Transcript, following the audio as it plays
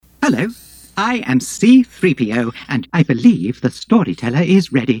Hello, I am C-3PO, and I believe the storyteller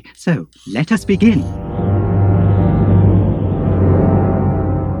is ready. So, let us begin.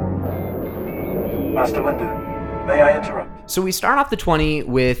 Master Windu, may I interrupt? So we start off the 20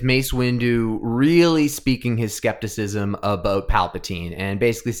 with Mace Windu really speaking his skepticism about Palpatine and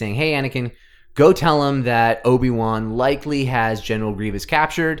basically saying, hey, Anakin, go tell him that Obi-Wan likely has General Grievous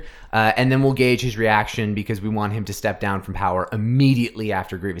captured, and then we'll gauge his reaction because we want him to step down from power immediately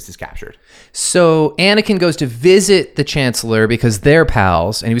after Grievous is captured. So Anakin goes to visit the Chancellor because they're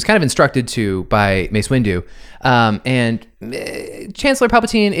pals, and he was kind of instructed to by Mace Windu. And Chancellor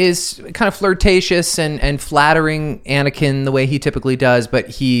Palpatine is kind of flirtatious and flattering Anakin the way he typically does, but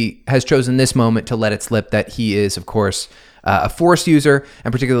he has chosen this moment to let it slip that he is, of course, a Force user,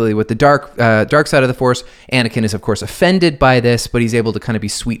 and particularly with the dark side of the Force. Anakin is, of course, offended by this, but he's able to kind of be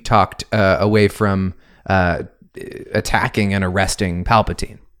sweet-talked away from attacking and arresting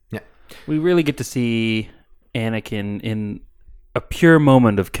Palpatine. Yeah, we really get to see Anakin in a pure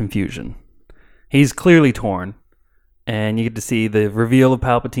moment of confusion. He's clearly torn, and you get to see the reveal of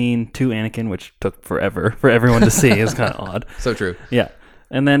Palpatine to Anakin, which took forever for everyone to see. It's kind of odd. So true. Yeah.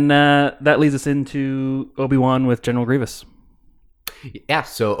 And then that leads us into Obi-Wan with General Grievous. Yeah,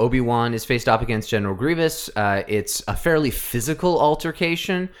 so Obi-Wan is faced off against General Grievous. It's a fairly physical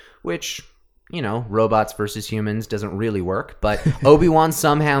altercation, which, you know, robots versus humans doesn't really work. But Obi-Wan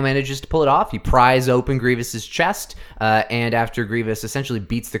somehow manages to pull it off. He pries open Grievous's chest, and after Grievous essentially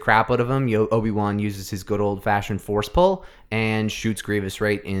beats the crap out of him, Obi-Wan uses his good old-fashioned force pull and shoots Grievous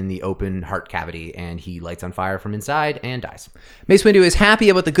right in the open heart cavity, and he lights on fire from inside and dies. Mace Windu is happy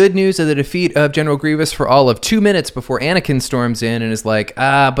about the good news of the defeat of General Grievous for all of 2 minutes before Anakin storms in and is like,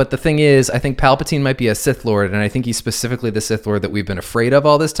 but the thing is, I think Palpatine might be a Sith Lord, and I think he's specifically the Sith Lord that we've been afraid of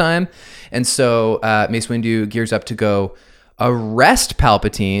all this time. And so Mace Windu gears up to go arrest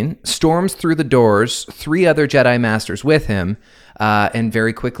Palpatine, storms through the doors, 3 other Jedi Masters with him, and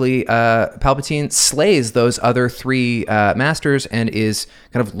very quickly Palpatine slays those other 3 Masters and is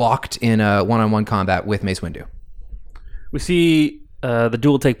kind of locked in a one-on-one combat with Mace Windu. We see the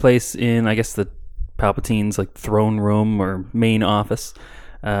duel take place in, I guess, the Palpatine's like throne room or main office.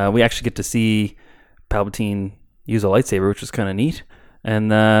 We actually get to see Palpatine use a lightsaber, which is kind of neat,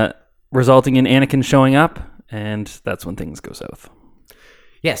 and resulting in Anakin showing up, and that's when things go south.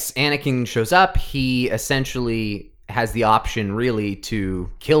 Yes, Anakin shows up. He essentially has the option really to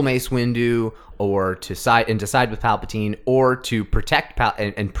kill Mace Windu or to side with Palpatine, or to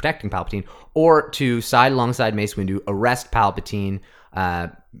protecting Palpatine, or to side alongside Mace Windu, arrest Palpatine.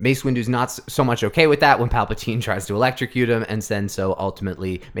 Mace Windu's not so much okay with that when Palpatine tries to electrocute him, and then so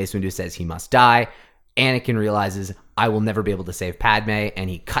ultimately Mace Windu says he must die. Anakin realizes, I will never be able to save Padme, and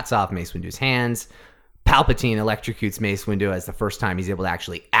he cuts off Mace Windu's hands. Palpatine electrocutes Mace Windu as the first time he's able to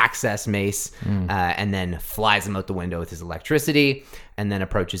actually access Mace, and then flies him out the window with his electricity, and then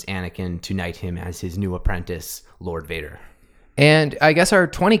approaches Anakin to knight him as his new apprentice, Lord Vader. And I guess our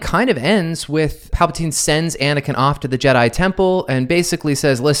 20 kind of ends with Palpatine sends Anakin off to the Jedi Temple and basically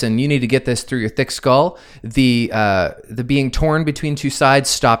says, listen, you need to get this through your thick skull. The being torn between 2 sides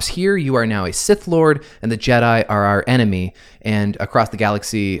stops here. You are now a Sith Lord, and the Jedi are our enemy. And across the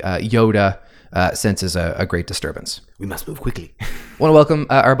galaxy, Yoda senses a great disturbance. We must move quickly. Want to welcome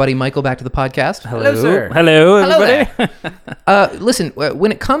our buddy Michael back to the podcast. Hello, sir. Hello, everybody. Listen,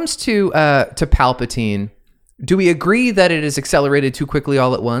 when it comes to Palpatine, do we agree that it is accelerated too quickly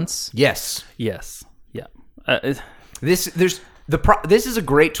all at once? Yes. Yes. Yeah. This is a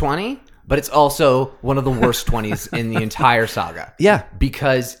great 20, but it's also one of the worst 20s in the entire saga. Yeah.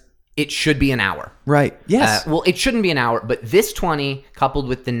 Because it should be an hour. Right. Yes. Well, it shouldn't be an hour, but this 20 coupled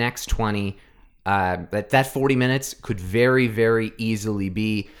with the next 20, that 40 minutes could very, very easily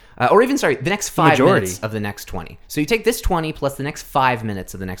be, the next 5 minutes of the next 20. So you take this 20 plus the next 5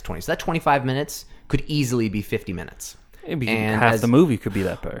 minutes of the next 20. So that 25 minutes could easily be 50 minutes. Maybe half the movie could be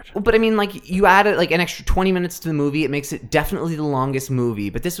that part. But I mean, like, you added like an extra 20 minutes to the movie. It makes it definitely the longest movie.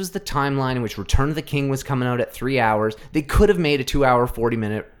 But this was the timeline in which Return of the King was coming out at 3 hours. They could have made a 2-hour,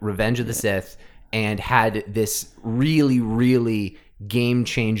 40-minute Revenge of the Sith and had this really, really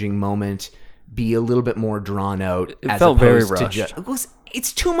game-changing moment be a little bit more drawn out. It felt very rushed.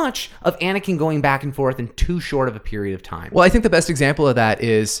 It's too much of Anakin going back and forth in too short of a period of time. Well, I think the best example of that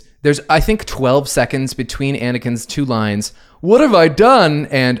is there's, I think, 12 seconds between Anakin's 2 lines. What have I done?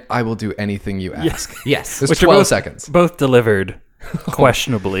 And I will do anything you ask. Yes. There's 12 seconds. Both delivered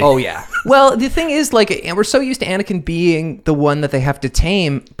questionably. Oh, yeah. Well, the thing is, like, and we're so used to Anakin being the one that they have to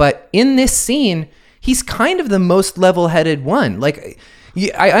tame, but in this scene, he's kind of the most level-headed one. Like,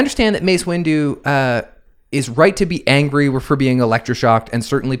 I understand that Mace Windu is right to be angry for being electroshocked, and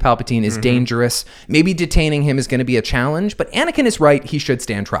certainly Palpatine is dangerous. Maybe detaining him is going to be a challenge, but Anakin is right. He should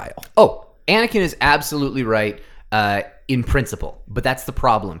stand trial. Oh, Anakin is absolutely right in principle, but that's the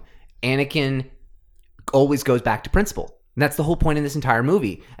problem. Anakin always goes back to principle. And that's the whole point in this entire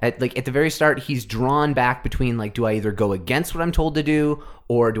movie. At the very start, he's drawn back between do I either go against what I'm told to do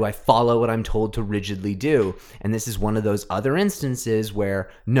or do I follow what I'm told to rigidly do? And this is one of those other instances where,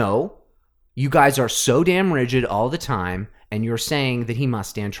 no, you guys are so damn rigid all the time and you're saying that he must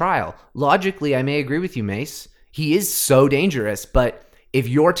stand trial. Logically, I may agree with you, Mace. He is so dangerous, but if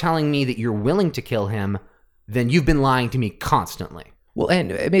you're telling me that you're willing to kill him, then you've been lying to me constantly. Well, and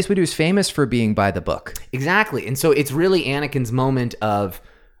Mace Windu is famous for being by the book. Exactly. And so it's really Anakin's moment of,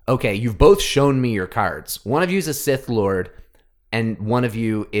 okay, you've both shown me your cards. One of you is a Sith Lord, and one of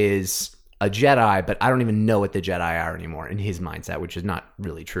you is a Jedi, but I don't even know what the Jedi are anymore in his mindset, which is not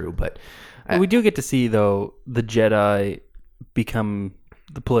really true. But we do get to see, though, the Jedi become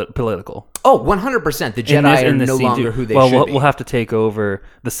the political. Oh, 100%. The Jedi are no longer who they should be. We'll have to take over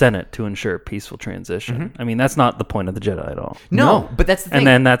the Senate to ensure peaceful transition. I mean, that's not the point of the Jedi at all. No, but that's the thing. And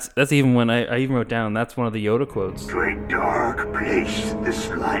then that's even when I even wrote down, that's one of the Yoda quotes. To a dark place this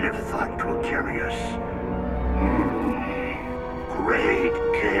line of thought will carry us. Great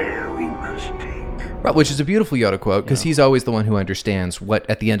care we must take. Right, which is a beautiful Yoda quote, because he's always the one who understands what,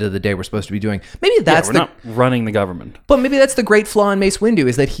 at the end of the day, we're supposed to be doing. Maybe that's we're not running the government. But maybe that's the great flaw in Mace Windu,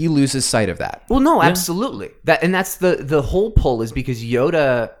 is that he loses sight of that. Well, no, absolutely. That's the whole pull, is because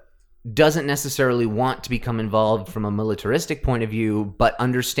Yoda doesn't necessarily want to become involved from a militaristic point of view, but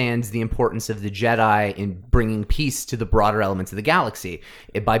understands the importance of the Jedi in bringing peace to the broader elements of the galaxy.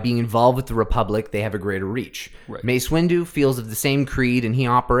 By being involved with the Republic, they have a greater reach. Right. Mace Windu feels of the same creed, and he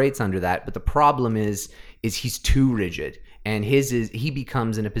operates under that. But the problem is he's too rigid, and he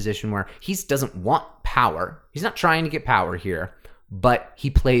becomes in a position where he doesn't want power. He's not trying to get power here. But he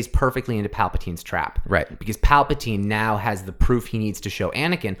plays perfectly into Palpatine's trap. Right. Because Palpatine now has the proof he needs to show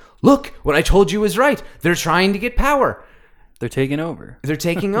Anakin. Look, what I told you was right. They're trying to get power. They're taking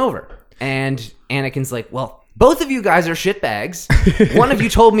over. And Anakin's like, well, both of you guys are shitbags. One of you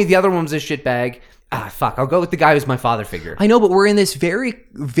told me the other one was a shitbag. Fuck, I'll go with the guy who's my father figure. I know, but we're in this very,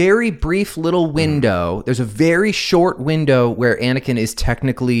 very brief little window. There's a very short window where Anakin is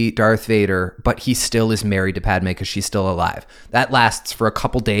technically Darth Vader, but he still is married to Padme because she's still alive. That lasts for a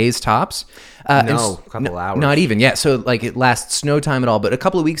couple days tops. A couple hours. Not even, yeah. So it lasts no time at all. But a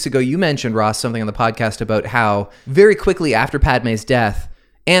couple of weeks ago, you mentioned, Ross, something on the podcast about how very quickly after Padme's death,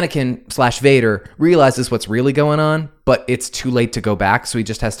 Anakin/Vader realizes what's really going on, but it's too late to go back, so he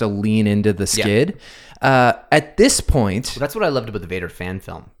just has to lean into the skid. At this point... Well, that's what I loved about the Vader fan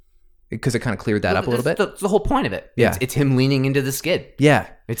film. Because it kind of cleared that up a little bit? That's the whole point of it. Yeah. It's him leaning into the skid. Yeah.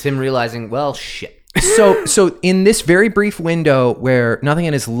 It's him realizing, well, shit. So in this very brief window where nothing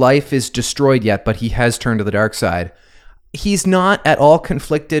in his life is destroyed yet, but he has turned to the dark side... He's not at all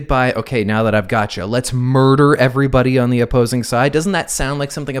conflicted by, okay, now that I've got you, let's murder everybody on the opposing side. Doesn't that sound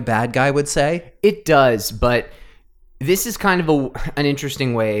like something a bad guy would say? It does, but this is kind of an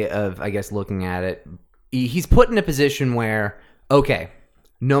interesting way of, I guess, looking at it. He's put in a position where, okay,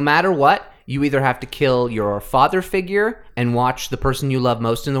 no matter what, you either have to kill your father figure and watch the person you love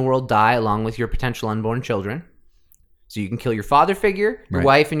most in the world die along with your potential unborn children. So you can kill your father figure, your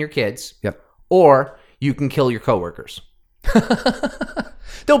wife, and your kids. Yep. Or you can kill your coworkers.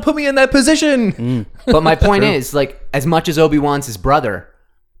 Don't put me in that position. But my point is, as much as Obi-Wan's his brother,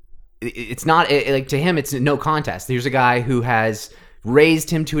 it's not to him. It's no contest. There's a guy who has raised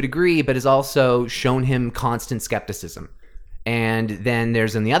him to a degree, but has also shown him constant skepticism. And then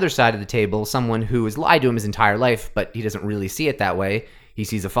there's on the other side of the table someone who has lied to him his entire life, but he doesn't really see it that way. He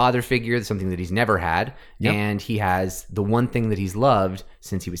sees a father figure, something that he's never had, and he has the one thing that he's loved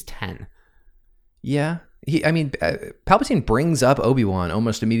since he was 10. Yeah. Palpatine brings up Obi-Wan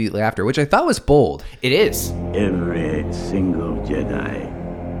almost immediately after, which I thought was bold. It is. Every single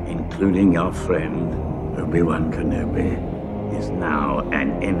Jedi, including your friend Obi-Wan Kenobi, is now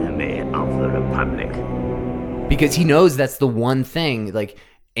an enemy of the Republic. Because he knows that's the one thing.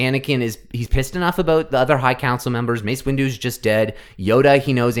 Anakin he's pissed enough about the other High Council members. Mace Windu's just dead. Yoda,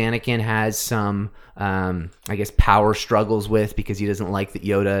 he knows Anakin has some, I guess, power struggles with because he doesn't like that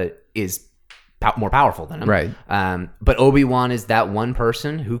Yoda is more powerful than him. Right. But Obi-Wan is that one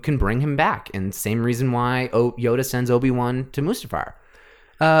person who can bring him back. And same reason why Yoda sends Obi-Wan to Mustafar.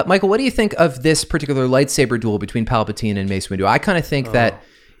 Michael, what do you think of this particular lightsaber duel between Palpatine and Mace Windu? I kind of think that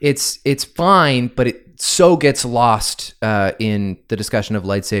it's fine, but it so gets lost in the discussion of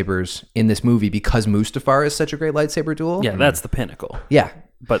lightsabers in this movie because Mustafar is such a great lightsaber duel. Yeah, that's the pinnacle. Yeah.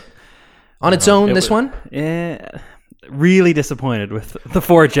 But On its own, this one? Yeah. Really disappointed with the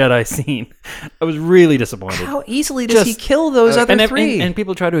 4 Jedi scene. I was really disappointed. How easily does he kill those other three? And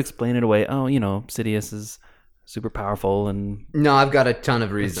people try to explain it away. Oh, Sidious is super powerful, and No, I've got a ton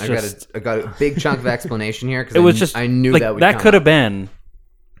of reasons. I've got a big chunk of explanation here it was just I knew like, that would that come could have up. been.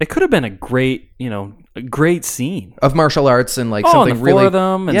 It could have been a great, a great scene. Of martial arts and like And something the really... 4 of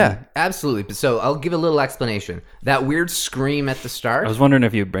them. And Yeah. Absolutely. So I'll give a little explanation. That weird scream at the start, I was wondering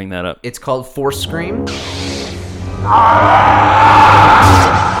if you'd bring that up. it's called Force Scream.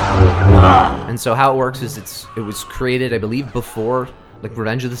 And so how it works is it was created, I believe, before like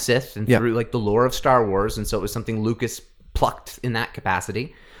Revenge of the Sith and through like the lore of Star Wars, and so it was something Lucas plucked in that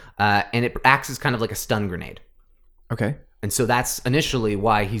capacity, and it acts as kind of like a stun grenade. Okay. And so that's initially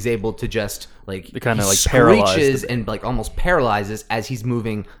why he's able to just like It kinda, he like, paralyze screeches the- and like almost paralyzes as he's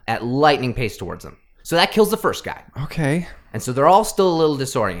moving at lightning pace towards them. So that kills the first guy. Okay. And so they're all still a little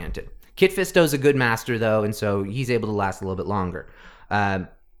disoriented. Kit Fisto's a good master, though, and so he's able to last a little bit longer.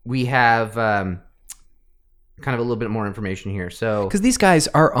 We have kind of a little bit more information here. So, Because these guys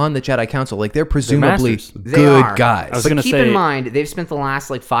are on the Jedi Council. Like, they're presumably masters. They good are. guys. I was but gonna keep say- in mind, they've spent the last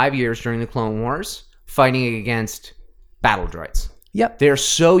like 5 years during the Clone Wars fighting against battle droids. Yep. They're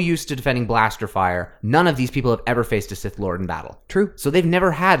so used to defending blaster fire. None of these people have ever faced a Sith Lord in battle. True. So they've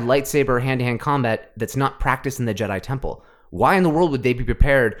never had lightsaber hand-to-hand combat that's not practiced in the Jedi Temple. Why in the world would they be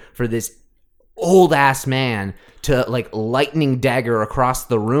prepared for this old-ass man to, like, lightning dagger across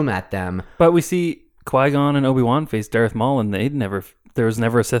the room at them? But we see Qui-Gon and Obi-Wan face Darth Maul, and there was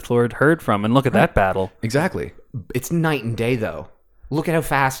never a Sith Lord heard from. And look at that battle. Exactly. It's night and day, though. Look at how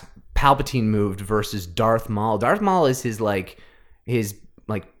fast Palpatine moved versus Darth Maul. Darth Maul is his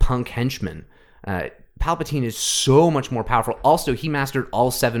punk henchman. Palpatine is so much more powerful. Also, he mastered all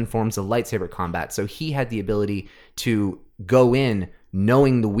 7 forms of lightsaber combat, so he had the ability to go in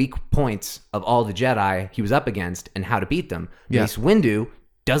knowing the weak points of all the Jedi he was up against and how to beat them. Yeah. Mace Windu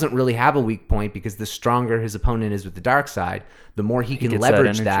doesn't really have a weak point because the stronger his opponent is with the dark side, the more he can gets that leverage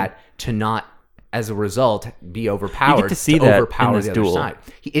energy. that to not, as a result, be overpowered. to see that overpower in this the other duel. side.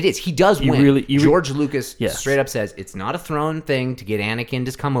 It is. He does You win. really- you re- George Lucas Yes. straight up says it's not a throne thing to get Anakin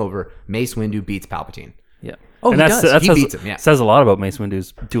to come over. Mace Windu beats Palpatine. Yeah. Oh, and he that's, does. that He says, beats him, yeah. says a lot about Mace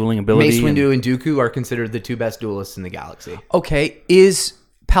Windu's dueling ability. Mace and- Windu and Dooku are considered the 2 best duelists in the galaxy. Okay. Is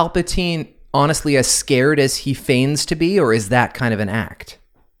Palpatine honestly as scared as he feigns to be, or is that kind of an act?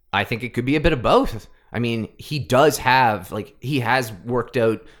 I think it could be a bit of both. I mean, he does have, he has worked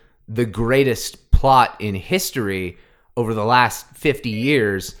out the greatest plot in history over the last 50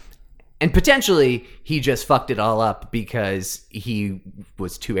 years. And potentially, he just fucked it all up because he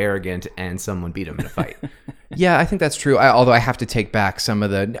was too arrogant and someone beat him in a fight. Yeah, I think that's true. Although I have to take back some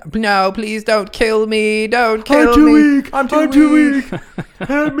of the, no, please don't kill me. Don't kill me. I'm too weak.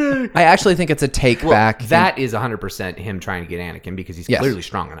 Help me. I actually think it's a take back. That is 100% him trying to get Anakin because he's Yes. clearly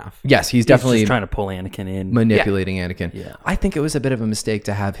strong enough. Yes, he's He's definitely just trying to pull Anakin in. manipulating Anakin. Yeah. I think it was a bit of a mistake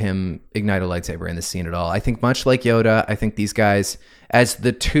to have him ignite a lightsaber in this scene at all. I think much like Yoda, I think these guys, as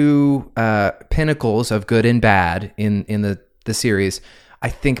the 2 pinnacles of good and bad in the series, I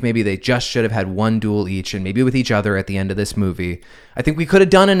think maybe they just should have had 1 duel each, and maybe with each other at the end of this movie. I think we could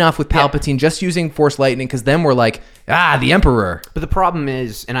have done enough with Palpatine just using Force Lightning, because then we're like, the Emperor. But the problem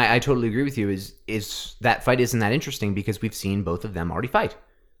is, and I totally agree with you, is that fight isn't that interesting because we've seen both of them already fight.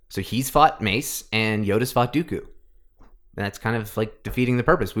 So he's fought Mace and Yoda's fought Dooku. That's kind of like defeating the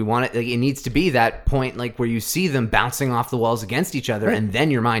purpose. We want it. Like, it needs to be that point, like where you see them bouncing off the walls against each other, and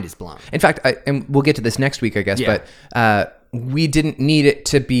then your mind is blown. In fact, and we'll get to this next week, I guess, Yeah. but we didn't need it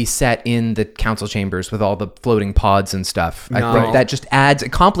to be set in the council chambers with all the floating pods and stuff. No. That just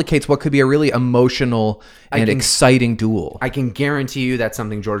it complicates what could be a really emotional and exciting duel. I can guarantee you that's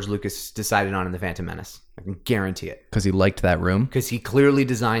something George Lucas decided on in The Phantom Menace. I can guarantee it Because he liked that room. because he clearly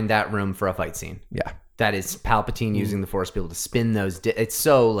designed that room for a fight scene. Yeah. That is Palpatine using the Force to be able to spin those. It's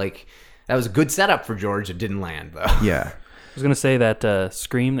so like that was a good setup for George. It didn't land though. Yeah. I was going to say that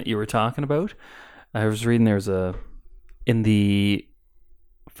scream that you were talking about. I was reading in the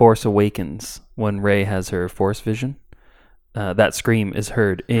Force Awakens when Rey has her Force vision. That scream is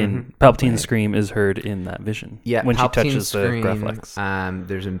heard in Palpatine's scream is heard in that vision. Yeah, when Palpatine's she touches scream, the Graflex.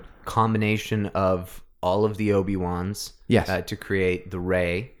 There's a combination of all of the Obi-Wans Yes. to create the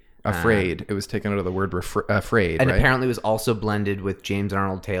Rey. Afraid. It was taken out of the word afraid, And right? apparently it was also blended with James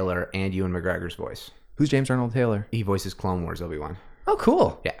Arnold Taylor and Ewan McGregor's voice. Who's James Arnold Taylor? He voices Clone Wars Obi-Wan. Oh,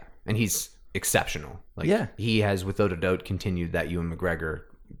 cool. Yeah, and he's exceptional. Like, Yeah. he has without a doubt continued that Ewan McGregor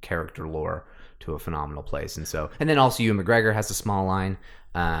character lore to a phenomenal place. And then also Ewan McGregor has a small line.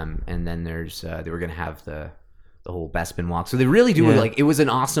 And then there's they were going to have the Bespin walk. So they really do Yeah. like, it was an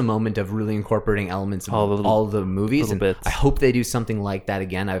awesome moment of really incorporating elements of all the movies. little And bits. I hope they do something like that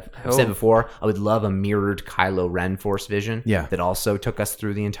again. I've said before, I would love a mirrored Kylo Ren Force vision. Yeah. That also took us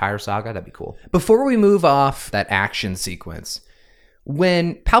through the entire saga. That'd be cool. Before we move off that action sequence,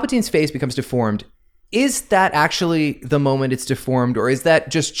 when Palpatine's face becomes deformed, is that actually the moment it's deformed, or is that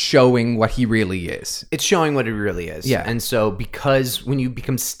just showing what he really is? It's showing what it really is. Yeah. And so because when you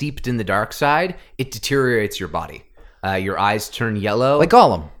become steeped in the dark side, it deteriorates your body. Your eyes turn yellow. Like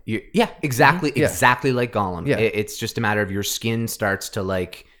Gollum. Exactly like Gollum. Yeah. It's just a matter of your skin starts to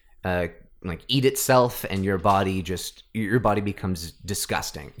like eat itself, and your body becomes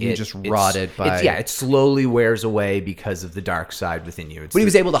disgusting. You're just rotted by... it slowly wears away because of the dark side within you. But he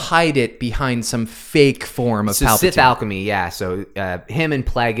was able to hide it behind some fake form of Palpatine. Sith alchemy, yeah. So him and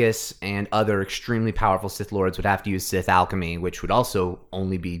Plagueis and other extremely powerful Sith Lords would have to use Sith alchemy, which would also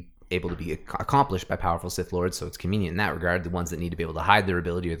only be able to be accomplished by powerful Sith Lords, so it's convenient in that regard. The ones that need to be able to hide their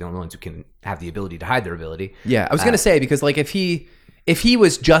ability are the only ones who can have the ability to hide their ability. Yeah, I was going to say, because like if he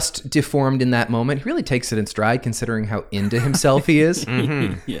was just deformed in that moment, he really takes it in stride considering how into himself he is.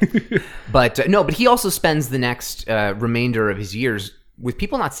 But but he also spends the next remainder of his years with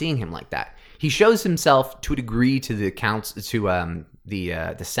people not seeing him like that. He shows himself to a degree to the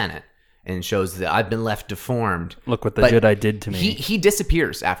the Senate, and shows that I've been left deformed. Look what the But Jedi did to me. He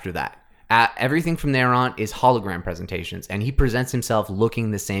disappears after that. Everything from there on is hologram presentations, and he presents himself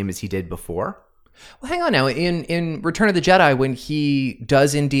looking the same as he did before. Well, hang on now. In Return of the Jedi, when he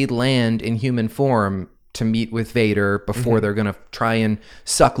does indeed land in human form to meet with Vader before they're going to try and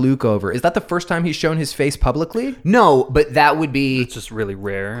suck Luke over, is that the first time he's shown his face publicly? No, but that would be... It's just really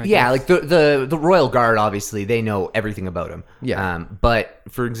rare. I Yeah, guess. like the Royal Guard, obviously, they know everything about him. Yeah. But,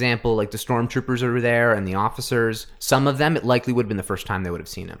 for example, like the stormtroopers over there and the officers, some of them, it likely would have been the first time they would have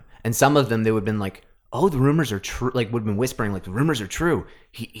seen him. And some of them, they would have been like, oh, the rumors are true, like would have been whispering, like, the rumors are true.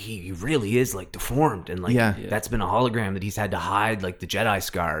 He really is, like, deformed. And, like, that's been a hologram that he's had to hide, like, the Jedi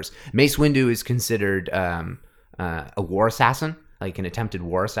scars. Mace Windu is considered a war assassin, like an attempted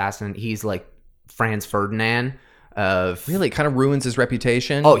war assassin. He's, like, Franz Ferdinand of... Really? It kind of ruins his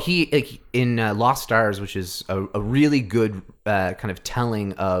reputation? Oh, he like, in Lost Stars, which is a really good kind of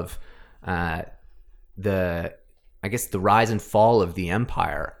telling of the rise and fall of the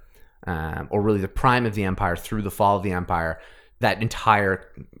Empire, or really the prime of the Empire through the fall of the Empire. That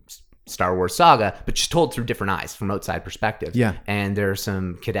entire Star Wars saga, but just told through different eyes from outside perspective. Yeah. And there are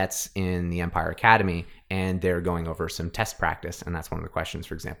some cadets in the Empire Academy, and they're going over some test practice. And that's one of the questions,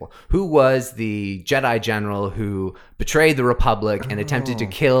 for example. Who was the Jedi general who betrayed the Republic and attempted to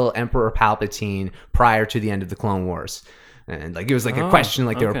kill Emperor Palpatine prior to the end of the Clone Wars? And like it was like a question,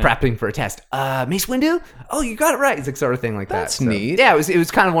 like they were prepping for a test. Mace Windu? Oh, you got it right. It's like sort of thing like that. That's neat. Yeah, it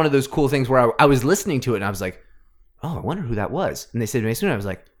was kind of one of those cool things where I was listening to it and I was like, oh, I wonder who that was. And they said Mace Windu. I was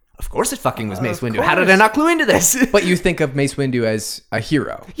like, of course it fucking was Mace Windu. How did I not clue into this? But you think of Mace Windu as a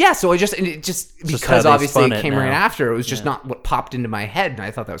hero. Yeah, so it just how because they obviously spun it it came now. right after, it was just not what popped into my head, and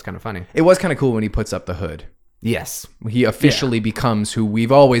I thought that was kind of funny. It was kind of cool when he puts up the hood. Yes. He officially becomes who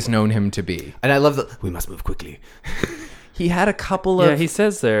we've always known him to be. And I love we must move quickly. He had a couple of... Yeah, he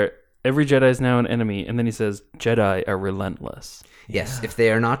says there, every Jedi is now an enemy, and then he says, Jedi are relentless. Yes, if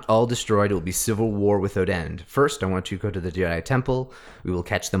they are not all destroyed, it will be civil war without end. First, I want you to go to the Jedi Temple. We will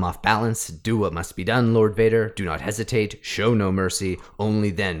catch them off balance. Do what must be done, Lord Vader. Do not hesitate. Show no mercy.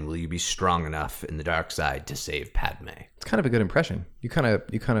 Only then will you be strong enough in the dark side to save Padme. It's kind of a good impression. You kind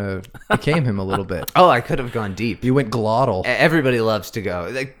of became him a little bit. Oh, I could have gone deep. You went glottal. Everybody loves to go.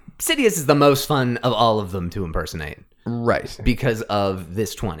 Like, Sidious is the most fun of all of them to impersonate Right. because of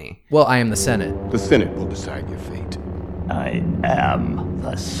this 20. Well, I am the Senate. The Senate will decide your fate. I am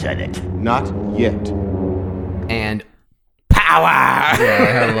the Senate. Not yet. And power! Yeah,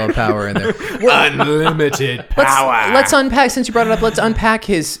 I had a little power in there. Unlimited power! Let's unpack, since you brought it up, let's unpack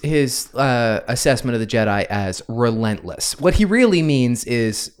his assessment of the Jedi as relentless. What he really means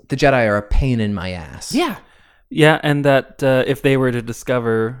is the Jedi are a pain in my ass. Yeah. Yeah, and that if they were to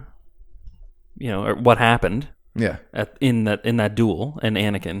discover, or what happened Yeah. in that duel and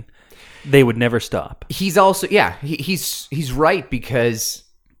Anakin, they would never stop. He's also, he's right because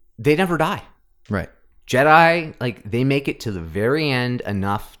they never die. Right. Jedi, like, they make it to the very end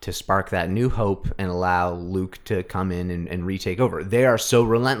enough to spark that new hope and allow Luke to come in and retake over. They are so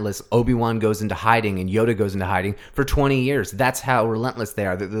relentless. Obi-Wan goes into hiding and Yoda goes into hiding for 20 years. That's how relentless they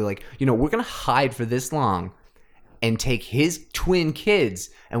are. They're like, we're going to hide for this long and take his twin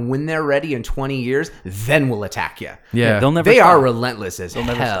kids, and when they're ready in 20 years, then we'll attack you. Yeah. They'll never They stop. are relentless as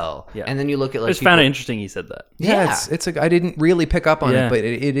never hell. stop. Yeah. And then you look at I like just found it interesting he said that. Yeah, it's I didn't really pick up on Yeah. it, but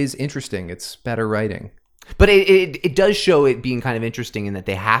it is interesting. It's better writing. But it does show it being kind of interesting in that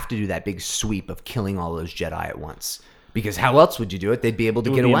they have to do that big sweep of killing all those Jedi at once. Because how else would you do it? They'd be able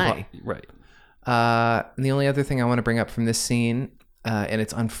to get away. Right. And the only other thing I want to bring up from this scene, and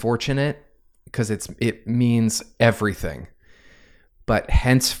it's unfortunate because it means everything, but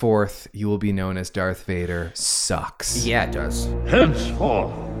henceforth you will be known as Darth Vader sucks. Yeah, it does.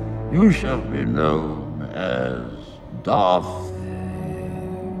 Henceforth, you shall be known as Darth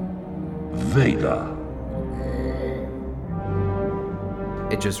Vader.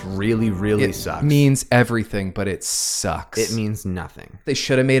 It just really, really It sucks. means everything, but it sucks. It means nothing. They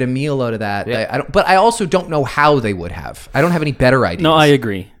should have made a meal out of that. Yeah. But I also don't know how they would have. I don't have any better ideas. No, I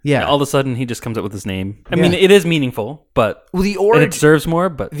agree. Yeah. All of a sudden, he just comes up with his name. I mean, it is meaningful, but Well, and it serves more.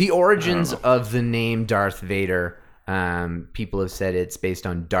 But the origins of the name Darth Vader, people have said it's based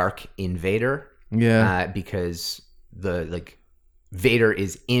on Dark Invader. Yeah. Because Vader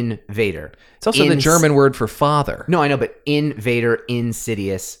is in Vader. It's also the German word for father. No, I know, but Invader,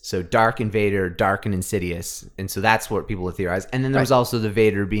 Insidious. So Dark Invader, Dark and Insidious. And so that's what people have theorized. And then there's also the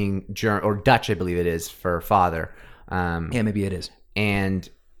Vader being German, or Dutch, I believe it is, for father. Yeah, maybe it is. And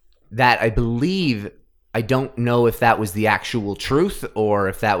that, I believe, I don't know if that was the actual truth or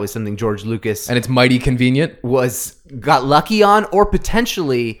if that was something George Lucas And it's mighty convenient. got lucky on, or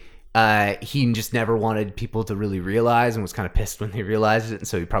potentially he just never wanted people to really realize and was kind of pissed when they realized it, and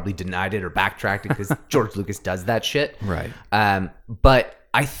so he probably denied it or backtracked it because George Lucas does that shit. Right. But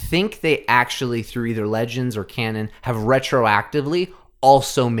I think they actually, through either Legends or canon, have retroactively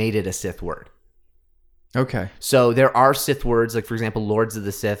also made it a Sith word. Okay. So there are Sith words, like for example, Lords of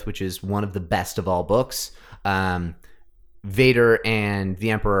the Sith, which is one of the best of all books. Vader and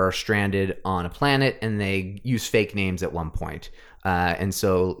the Emperor are stranded on a planet, and they use fake names at one point. And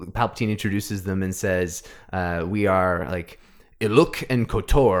so Palpatine introduces them and says, "We are like Iluk and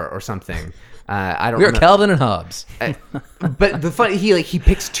Kotor or something." I don't. We're remember. Calvin and Hobbes. But the funny, he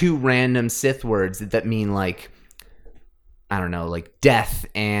picks two random Sith words that mean like, I don't know, like death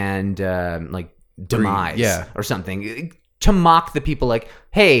and like demise, yeah. or something, to mock the people. Like,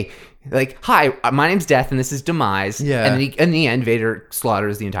 hey, like, hi, my name's Death and this is Demise. Yeah. And then in the end, Vader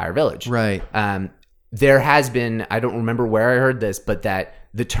slaughters the entire village. Right. There has been, I don't remember where I heard this, but that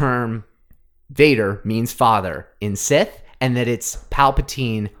the term Vader means father in Sith, and that it's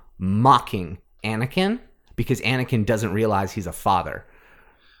Palpatine mocking Anakin because Anakin doesn't realize he's a father.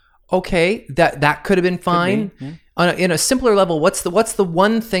 Okay, that could have been fine. In a simpler level, what's the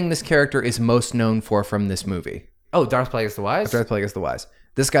one thing this character is most known for from this movie? Oh, Darth Plagueis the Wise? Darth Plagueis the Wise.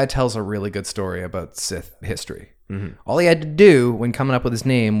 This guy tells a really good story about Sith history. All he had to do when coming up with his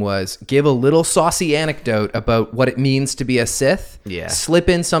name was give a little saucy anecdote about what it means to be a Sith, slip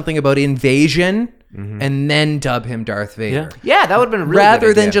in something about invasion, and then dub him Darth Vader. Yeah, that would have been a really rather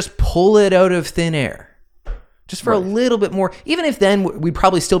good than idea. just pull it out of thin air. Just for a little bit more. Even if then we'd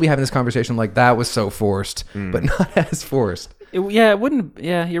probably still be having this conversation like that was so forced, but not as forced. it wouldn't.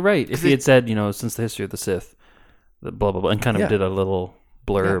 Yeah, you're right. If he had said, since the history of the Sith, the blah blah blah, and kind of did a little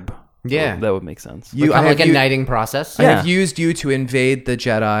blurb, that would make sense. Kind of like a knighting process. I have used you to invade the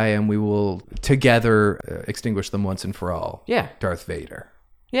Jedi, and we will together extinguish them once and for all. Yeah. Darth Vader.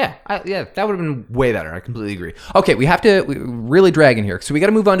 Yeah, that would have been way better. I completely agree. Okay, we're really dragging here. So we got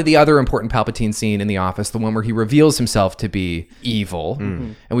to move on to the other important Palpatine scene in the office, the one where he reveals himself to be evil.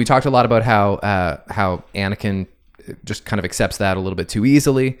 And we talked a lot about how Anakin just kind of accepts that a little bit too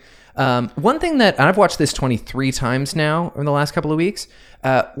easily. One thing that, and I've watched this 23 times now in the last couple of weeks,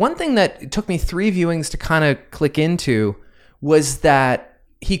 one thing that took me 3 viewings to kind of click into was that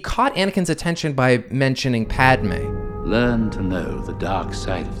he caught Anakin's attention by mentioning Padme. Learn to know the dark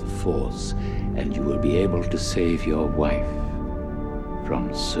side of the Force, and you will be able to save your wife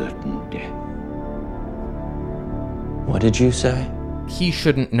from certain death. What did you say? He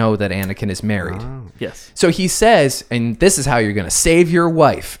shouldn't know that Anakin is married. Yes. So he says, and this is how you're going to save your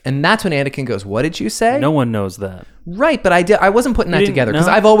wife. And that's when Anakin goes, what did you say? No one knows that. Right, but I wasn't putting that didn't together because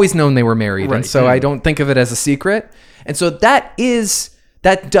know? I've always known they were married. And Right, so yeah. I don't think of it as a secret. And so that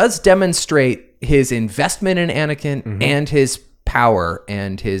does demonstrate his investment in Anakin and his power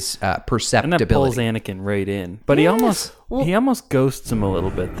and his perceptibility. And that pulls Anakin right in. But he almost ghosts him a little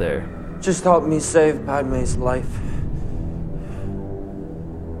bit there. Just help me save Padme's life.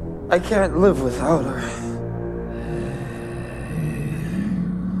 I can't live without her.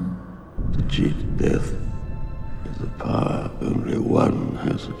 To cheat death is a power only one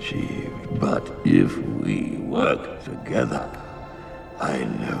has achieved. But if we work together, I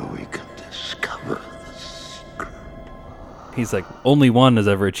know we can discover the secret. he's like, only one has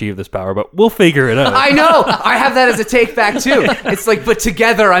ever achieved this power, but we'll figure it out. I know. I have that as a take back too. It's like, but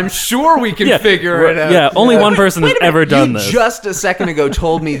together, I'm sure we can figure it out. Yeah, only one person has ever done You this. just a second ago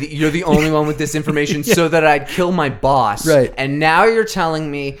told me that you're the only one with this information so that I'd kill my boss. Right. And now you're telling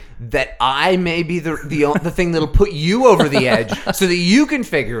me that I may be the thing that'll put you over the edge so that you can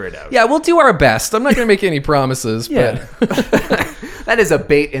figure it out. Yeah, we'll do our best. I'm not going to make any promises, Yeah. but That is a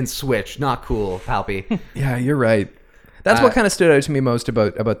bait and switch. Not cool, Palpy. yeah, you're right. That's what kind of stood out to me most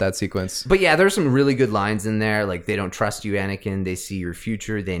about that sequence. But yeah, there's some really good lines in there. Like, they don't trust you, Anakin. They see your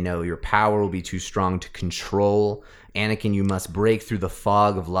future. They know your power will be too strong to control. Anakin, you must break through the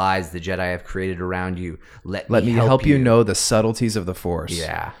fog of lies the Jedi have created around you. Let me help you know the subtleties of the Force.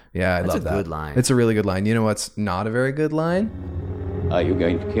 Yeah. Yeah, I That's love a that. good line. It's a really good line. You know what's not a very good line? Are you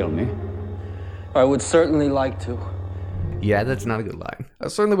going to kill me? I would certainly like to. Yeah, that's not a good line. I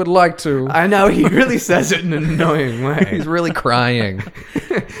certainly would like to. I know, he really says it in an annoying way. He's really crying.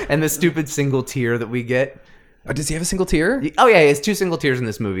 And the stupid single tear that we get. Oh, does he have a single tear? Oh, yeah, he has 2 single tears in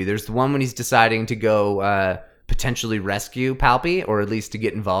this movie. There's the one when he's deciding to go potentially rescue Palpy, or at least to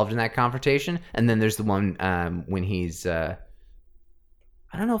get involved in that confrontation. And then there's the one when he's...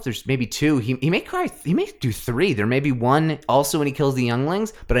 I don't know if there's maybe 2. He may cry. He may do 3. There may be one also when he kills the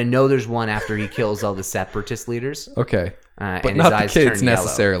younglings, but I know there's one after he kills all the separatist leaders. Okay. But But not the kids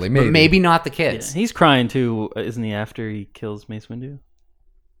necessarily. Maybe. Maybe. Maybe not the Yeah, kids. he's crying too, isn't he, after he kills Mace Windu?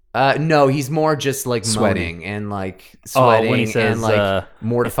 No, he's more just like Sweaty. moaning and like sweating when he says, and like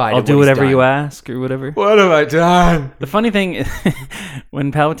mortified. I'll at do what he's whatever you done. ask or whatever. What have I done? The funny thing,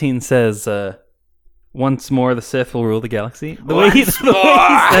 when Palpatine says, once more the Sith will rule the galaxy, the way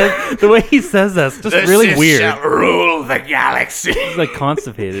he says that's just really weird. Rule the galaxy. He's like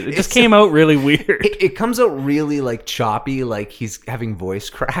constipated. It just came out really weird. It comes out really like choppy, like he's having voice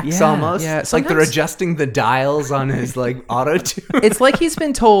cracks Yeah, almost. yeah, It's like they're sometimes- adjusting the dials on his like auto tune. It's like he's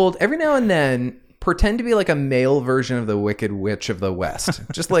been told every now and then, pretend to be like a male version of the Wicked Witch of the West.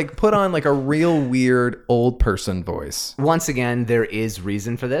 Just like put on like a real weird old person voice. Once again, there is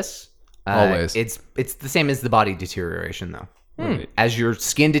reason for this. Always. It's the same as the body deterioration, though. As your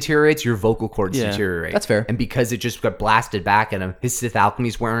skin deteriorates, your vocal cords Yeah, deteriorate. that's fair. And because it just got blasted back at him, his Sith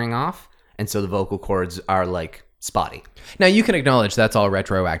alchemy's wearing off, and so the vocal cords are like spotty. Now you can acknowledge that's all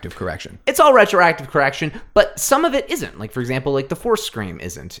retroactive correction. It's all retroactive correction, but some of it isn't. Like, for example, like the Force Scream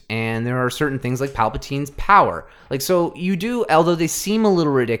isn't. And there are certain things like Palpatine's power. Like, so you do, although they seem a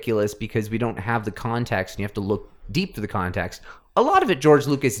little ridiculous because we don't have the context and you have to look deep to the context, a lot of it George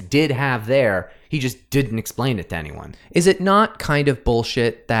Lucas did have there. He just didn't explain it to anyone. Is it not kind of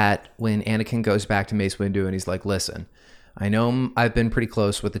bullshit that when Anakin goes back to Mace Windu and he's like, listen, I know I've been pretty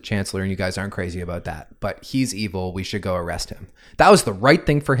close with the Chancellor and you guys aren't crazy about that, but he's evil. We should go arrest him. That was the right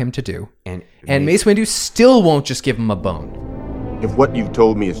thing for him to do. And Mace Windu still won't just give him a bone. If what you've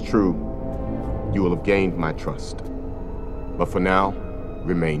told me is true, you will have gained my trust. But for now,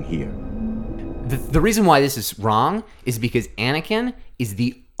 remain here. The reason why this is wrong is because Anakin is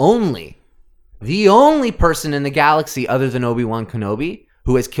the only person in the galaxy other than Obi-Wan Kenobi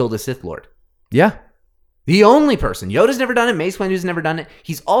who has killed a Sith Lord. Yeah. The only person. Yoda's never done it. Mace Windu's never done it.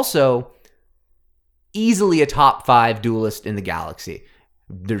 He's also easily a top 5 duelist in the galaxy.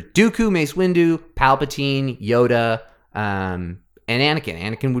 There's Dooku, Mace Windu, Palpatine, Yoda, and Anakin.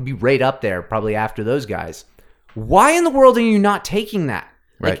 Anakin would be right up there, probably after those guys. Why in the world are you not taking that?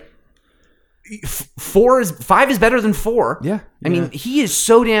 Right. 5 is better than 4. Yeah. I mean, he is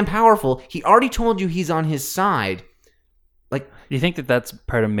so damn powerful. He already told you he's on his side. Like, Do you think that that's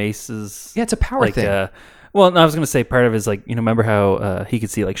part of Mace's... Yeah, it's a power like, thing. Well, no, I was going to say part of his, like, remember how he could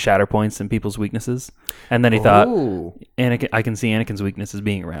see, like, shatter points in people's weaknesses? And then he thought, ooh. Anakin, I can see Anakin's weakness as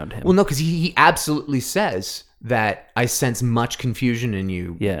being around him. Well, no, because he absolutely says that I sense much confusion in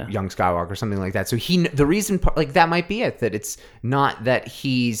you, Yeah. young Skywalker, something like that. So the reason, like, that might be it, that it's not that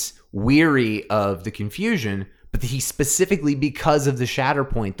he's weary of the confusion, but that he specifically, because of the shatter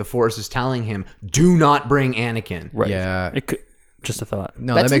point, the Force is telling him, do not bring Anakin. Right. Yeah. It could, just a thought.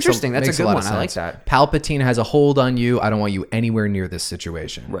 No, That's that makes interesting. That's a makes good lot one. of I like sense. that. Palpatine has a hold on you. I don't want you anywhere near this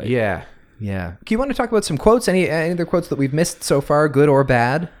situation. Right. Yeah. Yeah. Do you want to talk about some quotes? Any other quotes that we've missed so far, good or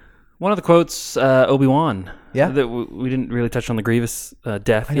bad? One of the quotes, Obi-Wan. Yeah. That we didn't really touch on the Grievous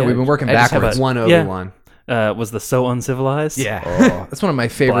death. I know, yet. we've been working I just backwards. have one Yeah. Obi-Wan. Was the so uncivilized? Yeah. Oh, that's one of my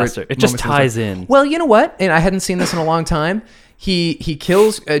favorite. Blaster. It just moments of ties the- in. Well, you know what? And I hadn't seen this in a long time. He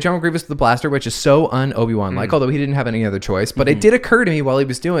kills General Grievous with the blaster, which is so un-Obi-Wan like, although he didn't have any other choice. But it did occur to me while he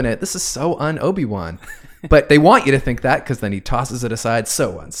was doing it, this is so un-Obi-Wan. But they want you to think that because then he tosses it aside,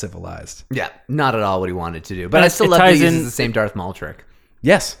 so uncivilized. Yeah. Not at all what he wanted to do. But And I it still love that ties he uses in- the same Darth Maul trick.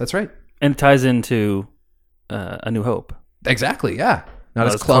 Yes, that's right. And it ties into A New Hope. Exactly. Yeah. Not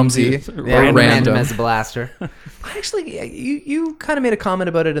as as clumsy, clumsy, or random. as a blaster. Actually, you kind of made a comment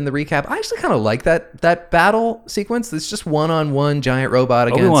about it in the recap. I actually kind of like that battle sequence. It's just one-on-one giant robot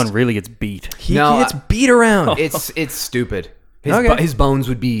against. Obi-Wan really gets beat. He No, gets beat around. It's stupid. Okay. His bones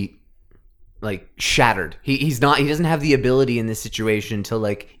would be like shattered. He doesn't have the ability in this situation to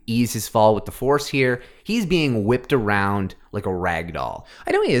like ease his fall with the Force here. He's being whipped around like a rag doll.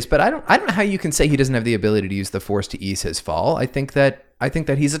 I know he is, but I don't know how you can say he doesn't have the ability to use the Force to ease his fall. I think that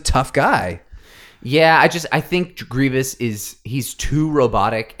he's a tough guy. Yeah, I think Grievous he's too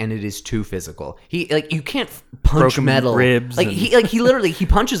robotic and it is too physical. He like you can't punch Broken metal. ribs Like and- he literally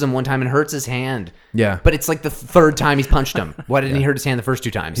punches him one time and hurts his hand. Yeah. But it's like the third time he's punched him. Why didn't he hurt his hand the first 2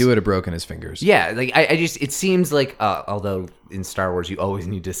 times? He would have broken his fingers. Yeah, like I just it seems like although in Star Wars you always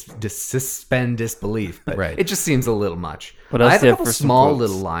need to suspend disbelief, but Right. it just seems a little much. What else I have do a you have couple for some small quotes?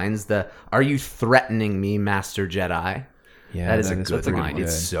 little lines. Are you threatening me, Master Jedi? Yeah, that is that a is- good that's a good line. one.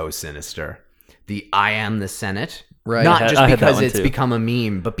 It's so sinister. The I am the Senate. Right. Not I just had that because one it's too. become a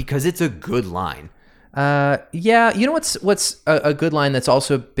meme, but because it's a good line. Yeah, you know what's a good line that's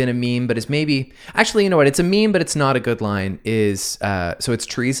also been a meme, but is maybe actually, you know what? It's a meme, but it's not a good line. Is so it's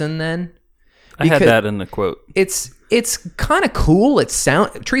treason then? I had Because that in the quote. It's kind of cool.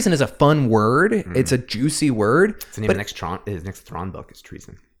 Treason is a fun word. It's a juicy word. It's the name of his next Thrawn book is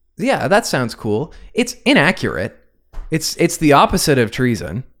treason. Yeah, that sounds cool. It's inaccurate. It's the opposite of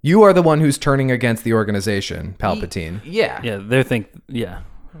treason. You are the one who's turning against the organization, Palpatine. Yeah. Yeah.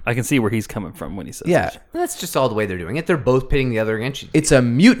 I can see where he's coming from when he says Yeah, that. That's just all the way they're doing it. They're both pitting the other against you. it's a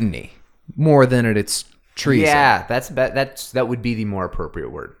mutiny more than it's treason. Yeah, that would be the more appropriate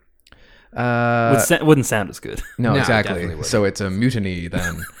word. Wouldn't sound as good. No, No, exactly. definitely wouldn't. So it's a mutiny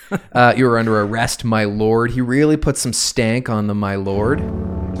then. You are under arrest, my lord. He really put some stank on the my lord.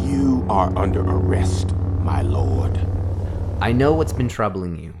 You are under arrest, my lord. I know what's been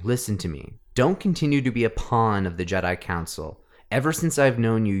troubling you. Listen to me. Don't continue to be a pawn of the Jedi Council. Ever since I've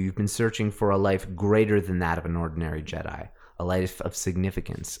known you, you've been searching for a life greater than that of an ordinary Jedi. A life of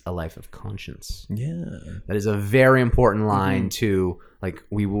significance, a life of conscience. Yeah. That is a very important line to, like,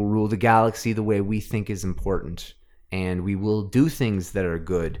 we will rule the galaxy the way we think is important. And we will do things that are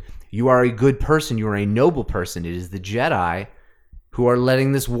good. You are a good person. You are a noble person. It is the Jedi who are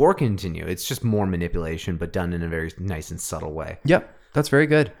letting this war continue. It's just more manipulation, but done in a very nice and subtle way. Yep. That's very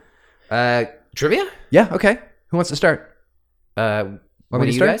good. Trivia? Yeah. Okay. Who wants to start? Want Want me to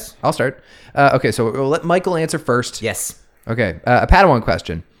you start? guys? I'll start. Okay. So we'll let Michael answer first. Yes. Okay. A Padawan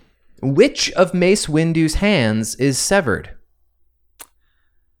question. Which of Mace Windu's hands is severed?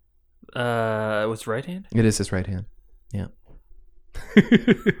 It was right hand? It is his right hand. Yeah.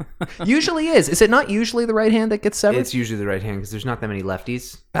 Usually is. Is it not usually the right hand that gets severed? It's usually the right hand because there's not that many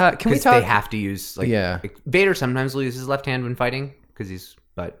lefties. Can we 'Cause talk? They have to use Yeah. like Vader sometimes will use his left hand when fighting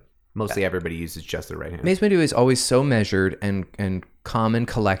but mostly everybody uses just their right hand. Mace Windu is always so measured and calm and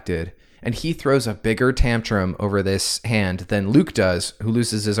collected, and he throws a bigger tantrum over this hand than Luke does, who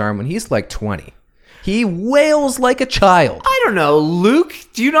loses his arm when he's like 20. He wails like a child. I don't know, Luke.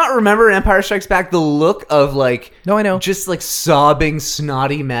 Do you not remember in Empire Strikes Back the look of like No, I know. just like sobbing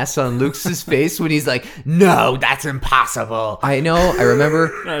snotty mess on Luke's face when he's like, "No, that's impossible." I know. I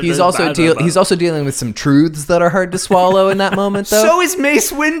remember. He's also dealing with some truths that are hard to swallow in that moment, though. So is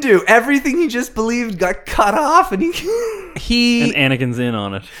Mace Windu. Everything he just believed got cut off, and he And Anakin's in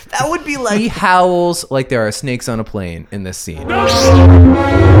on it. that would be like he howls like there are snakes on a plane in this scene.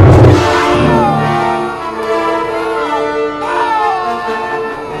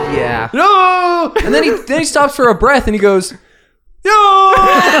 yeah. No! And then he stops for a breath and he goes, no!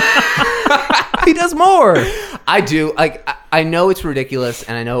 He does more. I do. Like, I know it's ridiculous,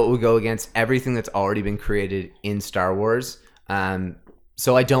 and I know it would go against everything that's already been created in Star Wars.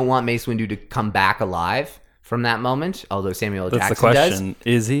 So I don't want Mace Windu to come back alive from that moment, although Samuel L. That's Jackson the question.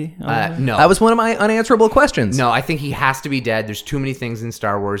 Is he? does. No. That was one of my unanswerable questions. No, I think he has to be dead. There's too many things in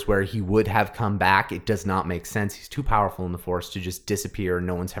Star Wars where he would have come back. It does not make sense. He's too powerful in the Force to just disappear and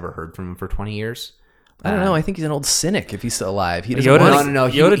no one's ever heard from him for 20 years. I don't know. I think he's an old cynic if he's still alive. He doesn't Yoda- want No.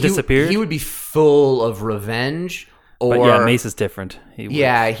 Yoda disappeared? He would be full of revenge. Or, But yeah, Mace is different. He he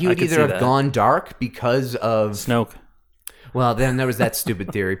would could either see have that. gone dark because of... Snoke. Well, then there was that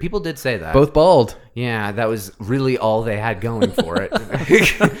stupid theory. People did say that. both bald. Yeah, that was really all they had going for it.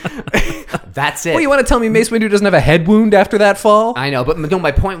 That's it. What, you want to tell me Mace Windu doesn't have a head wound after that fall? I know, but no,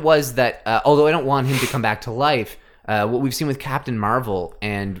 my point was that although I don't want him to come back to life, what we've seen with Captain Marvel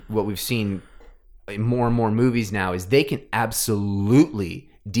and what we've seen in more and more movies now is they can absolutely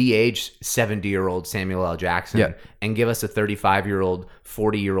de-age 70-year-old Samuel L. Jackson Yeah. and give us a 35-year-old,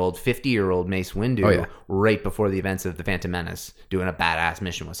 40-year-old, 50-year-old Mace Windu right before the events of The Phantom Menace doing a badass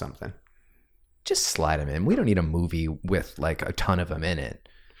mission with something. Just slide him in. We don't need a movie with like a ton of them in it.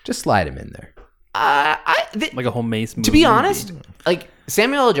 Just slide him in there. Like a whole Mace movie. To be honest, like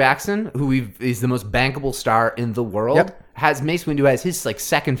Samuel L. Jackson, who is the most bankable star in the world, has Mace Windu as his like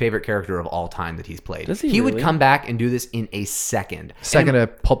second favorite character of all time that he's played. Does he would really? come back and do this in a second. Second to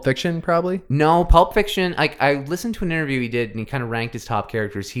Pulp Fiction, probably. No, Pulp Fiction. I listened to an interview he did, and he kind of ranked his top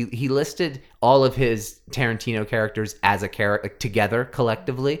characters. He listed all of his Tarantino characters as a character together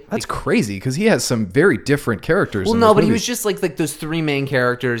collectively. That's crazy because he has some very different characters. Well, in no, those but he movies. was just like those three main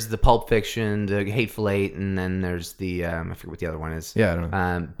characters: the Pulp Fiction, the Hateful Eight, and then there's the I forget what the other one is. Yeah, I don't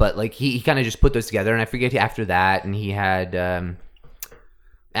know. But like he kind of just put those together, and I forget after that, and he had there's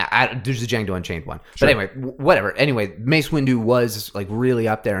the Django Unchained one. But anyway, whatever. Anyway, Mace Windu was like really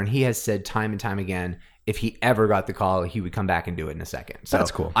up there, and he has said time and time again, if he ever got the call, he would come back and do it in a second. So That's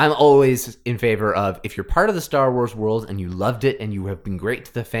cool. I'm always in favor of, if you're part of the Star Wars world and you loved it and you have been great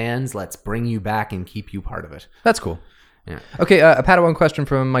to the fans, let's bring you back and keep you part of it. That's cool. Yeah. Okay, a Padawan question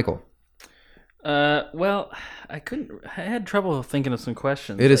from Michael. Well, I had trouble thinking of some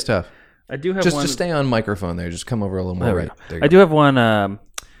questions. It is tough. I do have Just one. just stay on microphone there. Just come over a little more. There we Right. go. There you I go. do have one.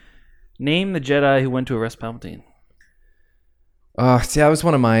 Name the Jedi who went to arrest Palpatine. See, that was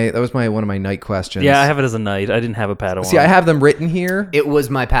one of my night questions. Yeah, I have it as a knight. I didn't have a Padawan. See, I have them written here. It was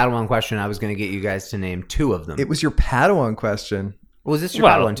my Padawan question. I was going to get you guys to name two of them. It was your Padawan question. Was this your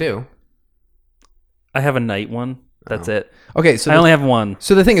Well, Padawan too? I have a knight one. That's it. Okay, so I only have one.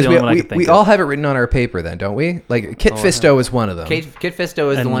 So the thing It's is, the only one I could think we of. all have it written on our paper, then, don't we? Like Kit Fisto is one of them. Kit Fisto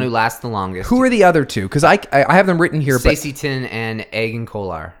is the And- one who lasts the longest. Who are the other two? Because I have them written here, Stacey Tin and Aegon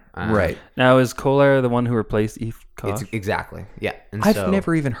Kolar. right. Now, is Kolar the one who replaced Eve Koch? Exactly. Yeah. And I've so,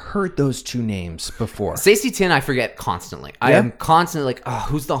 never even heard those two names before. Stacey Tin, I forget constantly. I Yeah? am constantly like, oh,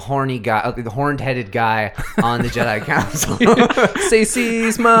 who's the horny guy, the horned-headed guy on the Jedi Council?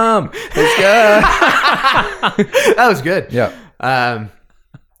 Stacey's mom. This guy. That was good. Yeah.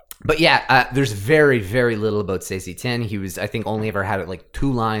 But yeah, there's very, very little about Stacey Tin. He was, I think, only ever had like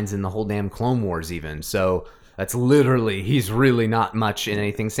 2 lines in the whole damn Clone Wars even. So that's literally, he's really not much in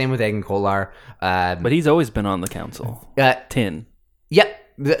anything. Same with Aegon Kolar. But he's always been on the council. Tin. Yep.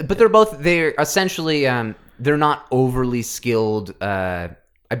 But they're essentially, they're not overly skilled. I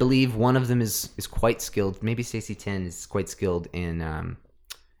believe one of them is quite skilled. Maybe Stacey Tin is quite skilled in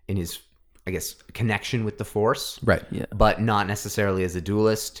his, I guess, connection with the Force. Right. Yeah. But not necessarily as a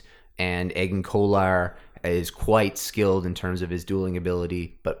duelist. And Aegon Kolar is quite skilled in terms of his dueling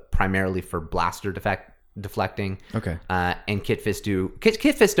ability, but primarily for blaster deflecting. Okay. And Kit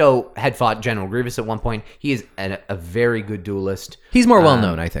Fisto had fought General Grievous at one point. He is a very good duelist. He's more well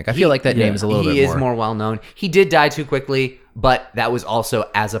known, I think. I feel like that name is a little bit more. He is more well known. He did die too quickly, but that was also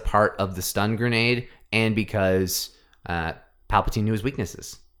as a part of the stun grenade and because Palpatine knew his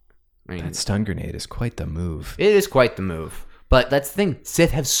weaknesses. I mean, That stun grenade is quite the move. it is quite the move. But that's the thing.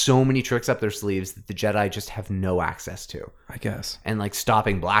 Sith have so many tricks up their sleeves that the Jedi just have no access to. I guess. And like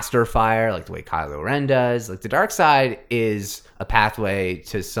stopping blaster fire, like the way Kylo Ren does. Like the dark side is a pathway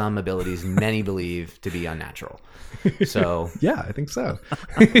to some abilities many believe to be unnatural. So Yeah, I think so.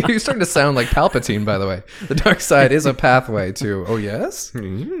 You're starting to sound like Palpatine, by the way. The dark side is a pathway to. Oh yes.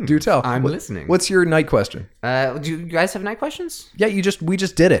 Do tell. I'm listening. What's your night question? do you guys have night questions? Yeah, we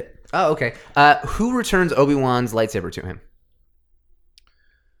just did it. Oh, okay. Who returns Obi-Wan's lightsaber to him?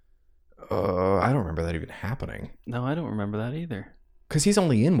 I don't remember that even happening. No, I don't remember that either. Because he's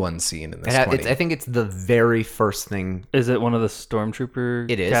only in one scene in this. I think it's the very first thing. Is it one of the stormtrooper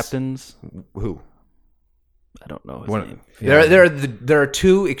It is. captains? Who? I don't know his One- name. yeah. There are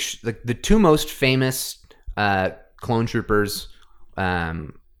two the two most famous clone troopers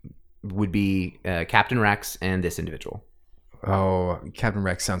would be Captain Rex and this individual, Oh, Captain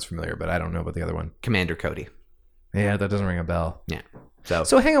Rex sounds familiar, but I don't know about the other one. Commander Cody. Yeah, that doesn't ring a bell. Yeah.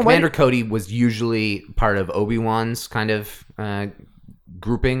 So hang on, Commander Cody was usually part of Obi-Wan's kind of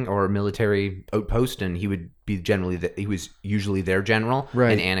grouping or military outpost, and he would be he was usually their general,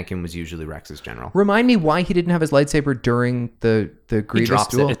 Right. and Anakin was usually Rex's general. Remind me why he didn't have his lightsaber during the Grievous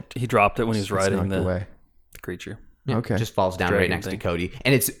drops duel. He dropped it when he was It's riding knocked the away. creature. Yeah, Okay. just falls down right Dragon next thing. to Cody,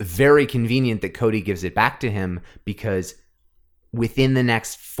 and it's very convenient that Cody gives it back to him because within the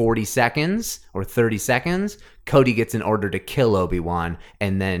next 40 seconds or 30 seconds, Cody gets an order to kill Obi-Wan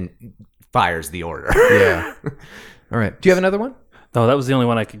and then fires the order. Yeah. All right. Do you have another one? No, that was the only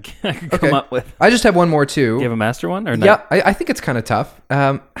one I could come up with. I just have one more too. Do you have a master one or no? Yeah, I think it's kind of tough.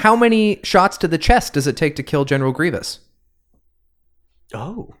 How many shots to the chest does it take to kill General Grievous?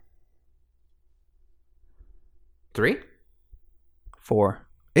 Oh. 3? 4.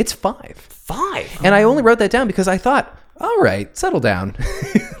 It's 5. 5? And I only wrote that down because I thought, all right, settle down.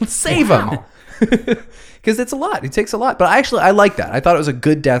 Save him. Because it's a lot. It takes a lot. But I like that. I thought it was a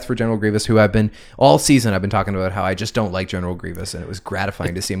good death for General Grievous, who all season I've been talking about how I just don't like General Grievous, and it was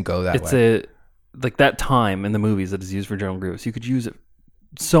gratifying to see him go that way. Like that time in the movies that is used for General Grievous, you could use it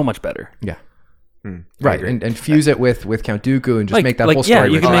so much better. Yeah. Right. And fuse it with Count Dooku and just make that whole story. Yeah,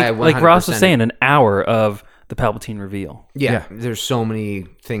 you with can it. make, like Ross was saying, an hour of the Palpatine reveal. Yeah, there's so many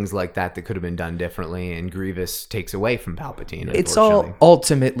things like that could have been done differently, and Grievous takes away from Palpatine. It's all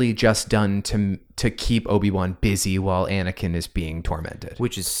ultimately just done to keep Obi-Wan busy while Anakin is being tormented.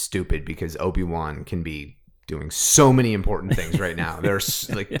 Which is stupid because Obi-Wan can be doing so many important things right now. There's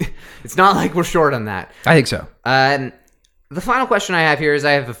it's not like we're short on that. I think so. The final question I have here is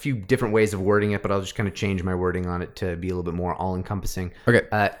I have a few different ways of wording it, but I'll just kind of change my wording on it to be a little bit more all-encompassing.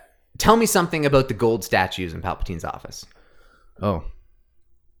 Okay. Tell me something about the gold statues in Palpatine's office. Oh.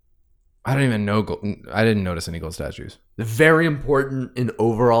 I don't even know. I didn't notice any gold statues. They're very important in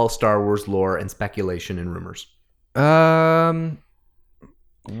overall Star Wars lore and speculation and rumors. One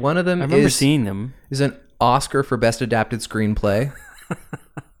of them I remember seeing them. Is an Oscar for Best Adapted Screenplay.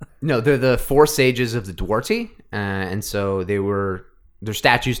 No, they're the 4 sages of the Duarte, and so they're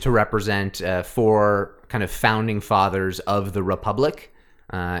statues to represent 4 kind of founding fathers of the Republic.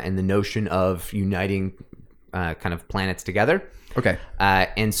 And the notion of uniting kind of planets together. Okay.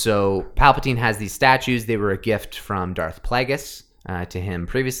 And so Palpatine has these statues. They were a gift from Darth Plagueis to him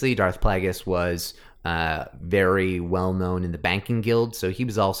previously. Darth Plagueis was very well known in the banking guild, so he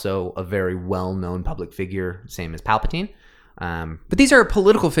was also a very well known public figure, same as Palpatine. But these are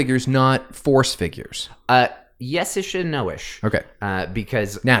political figures, not Force figures. Yes-ish and no-ish. Okay.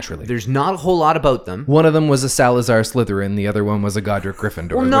 Because naturally, there's not a whole lot about them. One of them was a Salazar Slytherin. The other one was a Godric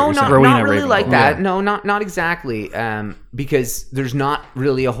Gryffindor. Well, no, not really like that. Yeah. No, not exactly. Because there's not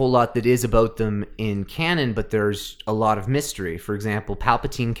really a whole lot that is about them in canon, but there's a lot of mystery. For example,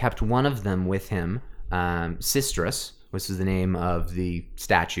 Palpatine kept one of them with him, Sistrus, which is the name of the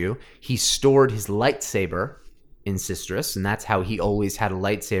statue. He stored his lightsaber in Sistrus, and that's how he always had a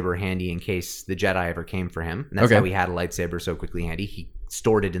lightsaber handy in case the Jedi ever came for him. And that's how he had a lightsaber so quickly handy. He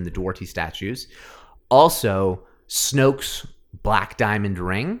stored it in the Duarte statues. Also, Snoke's black diamond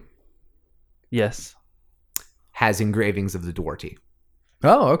ring, yes, has engravings of the Duarte.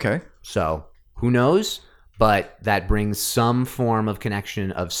 Oh, okay. So who knows? But that brings some form of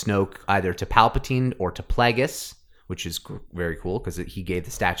connection of Snoke either to Palpatine or to Plagueis, which is very cool because he gave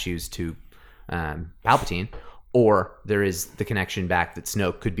the statues to Palpatine. Or there is the connection back that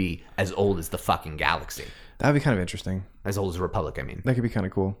Snoke could be as old as the fucking galaxy. That'd be kind of interesting. As old as the Republic, I mean. That could be kind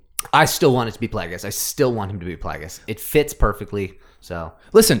of cool. I still want it to be Plagueis. I still want him to be Plagueis. It fits perfectly, so.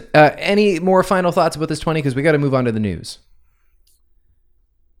 Listen, any more final thoughts about this 20? Because we got to move on to the news.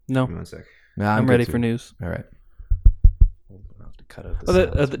 No. Give me 1 sec. Nah, I'm ready for news. All right. I'll have to cut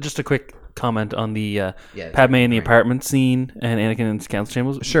out just a quick comment on the Padme in the apartment scene and Anakin in the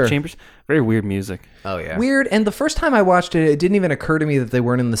council chambers. Very weird music. Oh, yeah. Weird. And the first time I watched it, it didn't even occur to me that they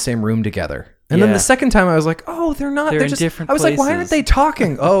weren't in the same room together. And then the second time I was like, oh, they're not. They're in just different I was like, why places. aren't they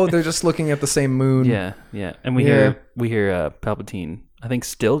talking? Oh, they're just looking at the same moon. Yeah. And we hear Palpatine, I think,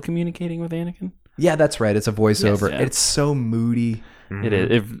 still communicating with Anakin. Yeah, that's right. It's a voiceover. Yes, yeah. It's so moody.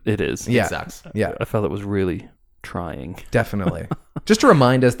 Mm-hmm. It is. Yeah. It sucks. Yeah. I felt it was really trying. Definitely. Just to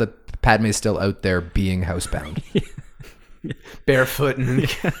remind us that Padme's still out there being housebound. Barefoot and...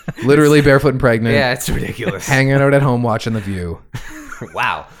 Literally barefoot and pregnant. Yeah, it's ridiculous. Hanging out at home watching The View.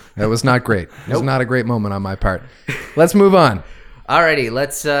 Wow. That was not great. It was not a great moment on my part. Let's move on. Alrighty,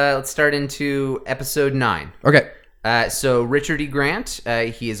 let's start into episode 9. Okay. So Richard E. Grant,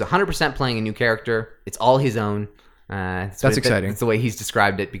 he is 100% playing a new character. It's all his own. That's exciting. That's the way he's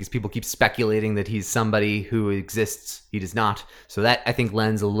described it because people keep speculating that he's somebody who exists. He does not. So that, I think,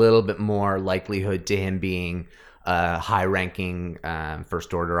 lends a little bit more likelihood to him being a high-ranking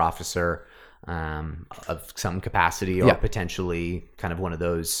First Order officer of some capacity or potentially kind of one of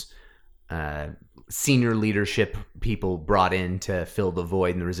those senior leaphedership people brought in to fill the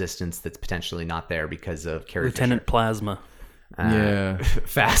void in the Resistance that's potentially not there because of Carrie Lieutenant Fisher. Plasma.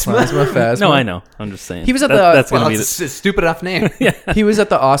 Phasma. No, I know. I'm just saying. He was at that's going to be it's a stupid enough name. He was at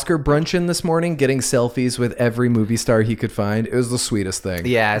the Oscar bruncheon this morning getting selfies with every movie star he could find. It was the sweetest thing.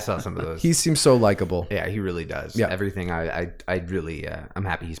 Yeah, I saw some of those. He seems so likable. Yeah, he really does. Yeah. Everything I really I'm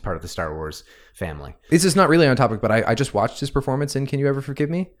happy he's part of the Star Wars family. This is not really on topic, but I just watched his performance in Can You Ever Forgive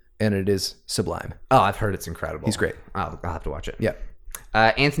Me? And it is sublime. Oh, I've heard it's incredible. He's great. I'll have to watch it. Yeah.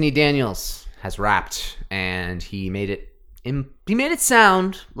 Anthony Daniels has wrapped, and he made it he made it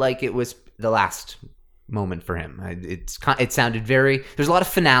sound like it was the last moment for him. It sounded very. There's a lot of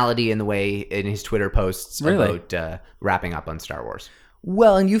finality in the way in his Twitter posts about wrapping up on Star Wars.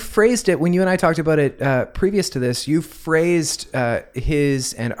 Well, and you phrased it when you and I talked about it previous to this. You phrased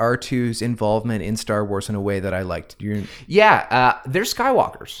his and R2's involvement in Star Wars in a way that I liked. They're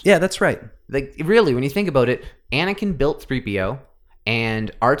Skywalkers. Yeah, that's right. Like, really, when you think about it, Anakin built 3PO,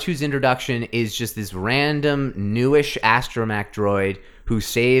 and R2's introduction is just this random newish astromech droid who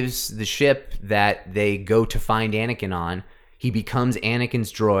saves the ship that they go to find Anakin on. He becomes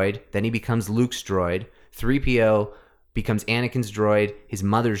Anakin's droid, then he becomes Luke's droid. 3PO becomes Anakin's droid, his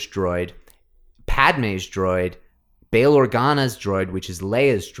mother's droid, Padme's droid, Bail Organa's droid, which is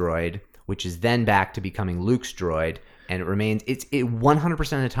Leia's droid, which is then back to becoming Luke's droid, and it remains. It 100%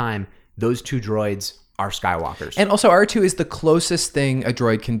 of the time, those two droids are Skywalkers. And also, R2 is the closest thing a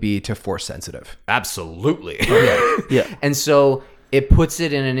droid can be to Force sensitive. Absolutely. Yeah. And so it puts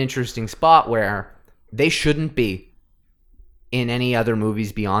it in an interesting spot where they shouldn't be in any other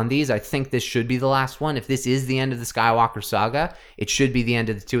movies beyond these. I think this should be the last one. If this is the end of the Skywalker saga, it should be the end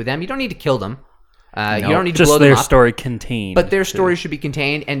of the two of them. You don't need to kill them. You don't need to blow them up. Just their story contained. But their story should be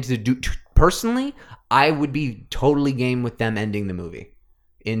contained. And personally, I would be totally game with them ending the movie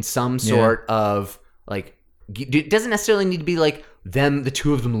in some sort of like. It doesn't necessarily need to be like the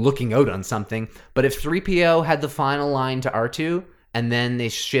two of them looking out on something. But if 3PO had the final line to R2, and then they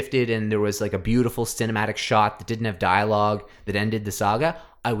shifted and there was like a beautiful cinematic shot that didn't have dialogue that ended the saga,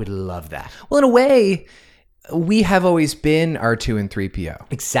 I would love that. Well, in a way, we have always been R2 and 3PO.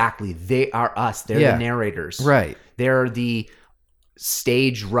 Exactly. They are us. They're the narrators. Right. They're the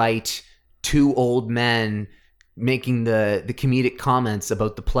stage right two old men making the comedic comments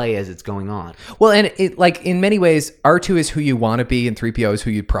about the play as it's going on. Well, and it like in many ways, R2 is who you want to be and 3PO is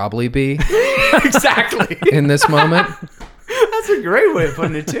who you'd probably be. Exactly. In this moment. That's a great way of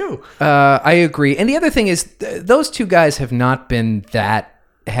putting it too. I agree. And the other thing is those two guys have not been that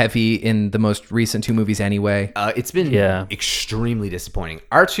heavy in the most recent two movies anyway. It's been extremely disappointing.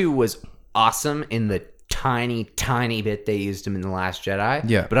 R2 was awesome in the tiny bit they used him in The Last Jedi.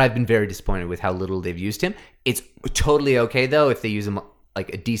 Yeah. But I've been very disappointed with how little they've used him. It's totally okay, though, if they use him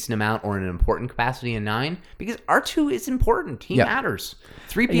like a decent amount or in an important capacity in 9, because R2 is important. He matters.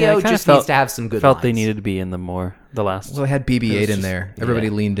 3PO just needs to have some good lines. They needed to be in them more, the last. Well, they had BB-8 in there. Everybody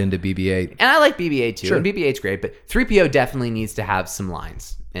leaned into BB-8. And I like BB-8 too. Sure. And BB-8's great, but 3PO definitely needs to have some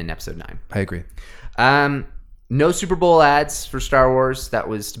lines in Episode 9. I agree. No Super Bowl ads for Star Wars. That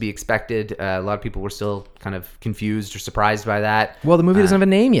was to be expected. A lot of people were still kind of confused or surprised by that. Well, the movie doesn't have a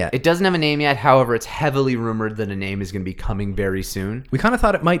name yet. It doesn't have a name yet. However, it's heavily rumored that a name is going to be coming very soon. We kind of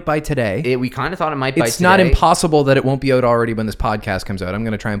thought it might by today. We kind of thought it might by today. It's not impossible that it won't be out already when this podcast comes out. I'm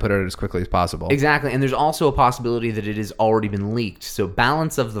going to try and put it out as quickly as possible. Exactly. And there's also a possibility that it has already been leaked. So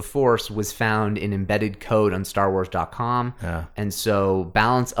Balance of the Force was found in embedded code on StarWars.com. Yeah. And so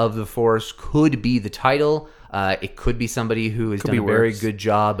Balance of the Force could be the title. It could be somebody who has done a very good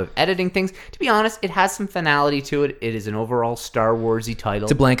job of editing things. To be honest, it has some finality to it. It is an overall Star Wars-y title.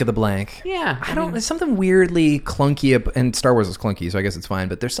 It's a blank of the blank. Yeah. There's something weirdly clunky, and Star Wars is clunky, so I guess it's fine,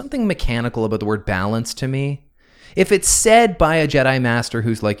 but there's something mechanical about the word balance to me. If it's said by a Jedi Master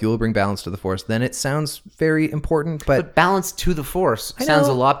who's like, you will bring balance to the Force, then it sounds very important, but balance to the Force sounds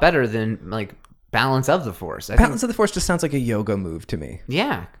a lot better than like balance of the Force. Balance of the Force just sounds like a yoga move to me.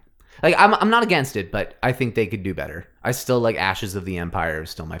 Yeah. Like, I'm not against it, but I think they could do better. I still like Ashes of the Empire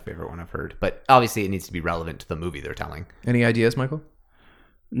is still my favorite one I've heard. But obviously it needs to be relevant to the movie they're telling. Any ideas, Michael?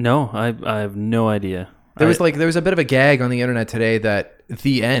 No, I have no idea. There was a bit of a gag on the internet today that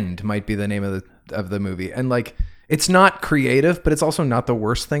The End might be the name of the movie. And like, it's not creative, but it's also not the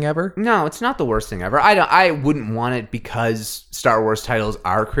worst thing ever. No, it's not the worst thing ever. I wouldn't want it because Star Wars titles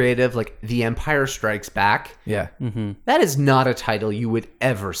are creative. Like The Empire Strikes Back. Yeah. Mm-hmm. That is not a title you would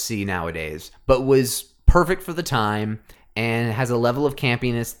ever see nowadays, but was perfect for the time and has a level of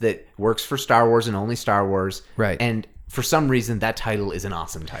campiness that works for Star Wars and only Star Wars. Right. And for some reason, that title is an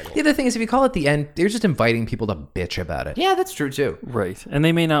awesome title. The other thing is, if you call it The End, you're just inviting people to bitch about it. Yeah, that's true too. Right. And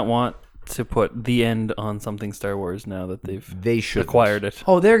they may not want to put the end on something Star Wars now that they acquired it.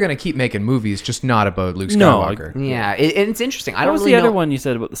 Oh, they're gonna keep making movies, just not about Luke Skywalker. Yeah, and it's interesting. I don't was really the other know. one you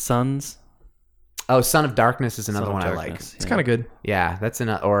said about the suns? Oh, Son of Darkness is another one I like. It's kind of good. Yeah, that's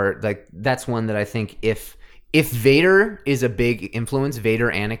that's one that I think if Vader is a big influence,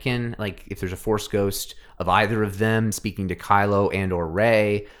 Vader, Anakin, like if there's a Force ghost of either of them speaking to Kylo and or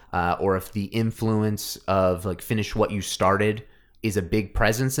Rey, or if the influence of like finish what you started is a big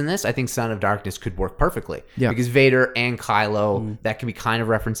presence in this, I think Son of Darkness could work perfectly. Yeah. Because Vader and Kylo, that can be kind of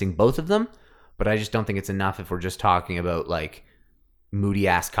referencing both of them. but I just don't think it's enough if we're just talking about like moody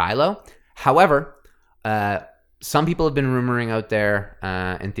ass Kylo. However, some people have been rumoring out there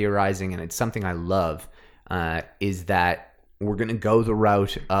and theorizing, and it's something I love, is that we're going to go the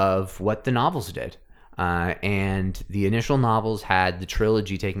route of what the novels did. And the initial novels had the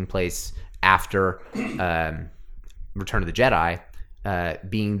trilogy taking place after Return of the Jedi,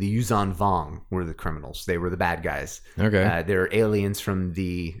 being the Yuuzhan Vong were the criminals. They were the bad guys. Okay. They're aliens from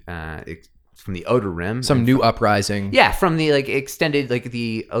the Outer Rim. Some new uprising. Yeah, from the like extended, like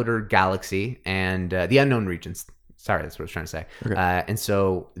the Outer Galaxy and the Unknown Regions. Sorry, that's what I was trying to say. Okay. And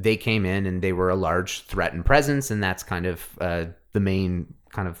so they came in and they were a large threat and presence, and that's kind of the main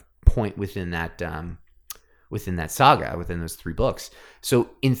kind of point within that saga, within those 3 books.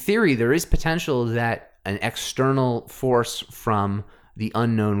 So in theory, there is potential that an external force from the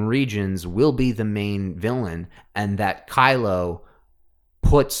Unknown Regions will be the main villain, and that Kylo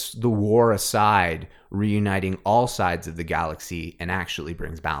puts the war aside, reuniting all sides of the galaxy, and actually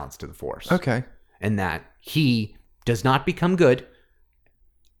brings balance to the Force. Okay. And that he does not become good.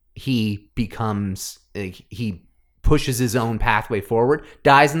 He pushes his own pathway forward,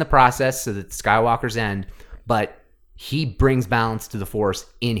 dies in the process so that the Skywalkers end, but he brings balance to the Force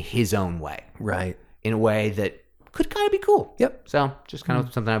in his own way. Right. In a way that could kind of be cool. Yep. So just kind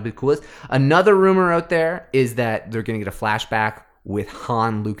of something I'd be cool with. Another rumor out there is that they're going to get a flashback with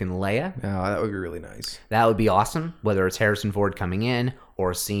Han, Luke, and Leia. Oh, that would be really nice. That would be awesome, whether it's Harrison Ford coming in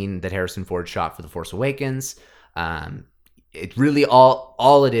or a scene that Harrison Ford shot for The Force Awakens. It really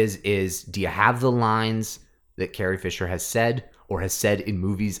all it is do you have the lines that Carrie Fisher has said or has said in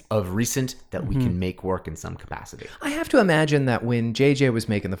movies of recent that we can make work in some capacity? I have to imagine that when JJ was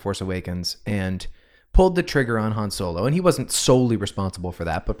making The Force Awakens and pulled the trigger on Han Solo, and he wasn't solely responsible for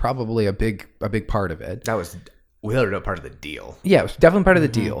that, but probably a big part of it. That was without a doubt part of the deal. Yeah, it was definitely part of the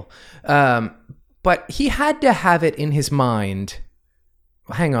deal. But he had to have it in his mind,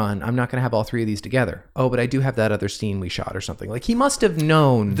 hang on, I'm not going to have all 3 of these together. Oh, but I do have that other scene we shot or something. Like, he must have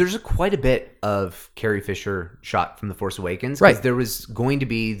known. There's quite a bit of Carrie Fisher shot from The Force Awakens. Right. There was going to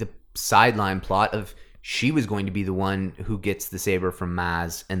be the sideline plot of she was going to be the one who gets the saber from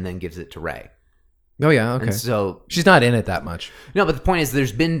Maz and then gives it to Rey. Oh, yeah, okay. And so she's not in it that much. No, but the point is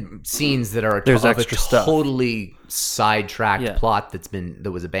there's been scenes that are There's of extra a stuff. totally sidetracked plot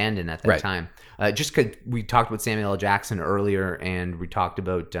that was abandoned at that Right. time. Just because we talked about Samuel L. Jackson earlier, and we talked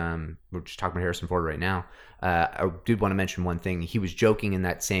about we're just talking about Harrison Ford right now. I did want to mention one thing. He was joking in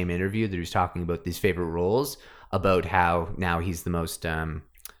that same interview that he was talking about these favorite roles, about how now he's the most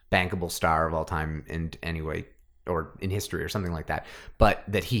bankable star of all time, and anyway, or in history or something like that. But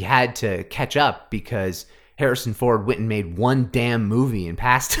that he had to catch up because Harrison Ford went and made one damn movie and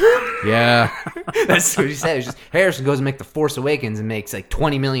passed him. Yeah. That's what he said. It's just Harrison goes and make The Force Awakens and makes like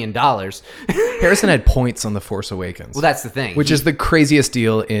 $20 million. Harrison had points on The Force Awakens. Well, that's the thing. Which is the craziest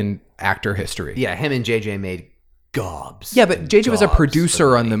deal in actor history. Yeah, him and JJ made gobs. Yeah, but JJ was a gobs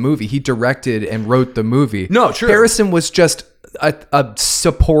producer of on money. the movie. He directed and wrote the movie. No, true. Harrison was just a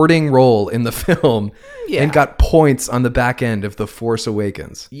supporting role in the film and got points on the back end of The Force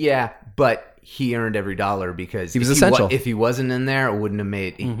Awakens. Yeah, but he earned every dollar because he was essential. If he wasn't in there, it wouldn't have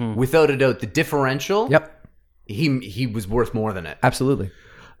made without a doubt the differential. Yep. He was worth more than it. Absolutely.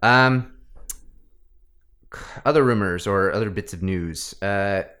 Other rumors or other bits of news.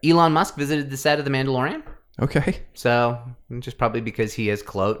 Elon Musk visited the set of The Mandalorian. Okay. So, just probably because he has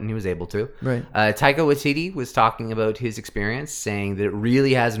clout and he was able to. Right. Taika Waititi was talking about his experience, saying that it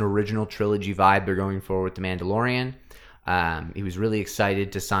really has an original trilogy vibe they're going for with The Mandalorian. He was really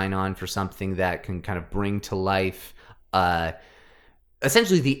excited to sign on for something that can kind of bring to life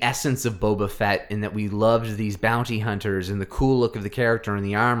essentially the essence of Boba Fett, in that we loved these bounty hunters and the cool look of the character and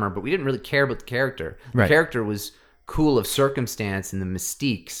the armor, but we didn't really care about the character. Right. The character was cool of circumstance and the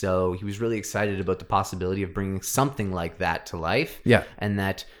mystique, so he was really excited about the possibility of bringing something like that to life. Yeah. And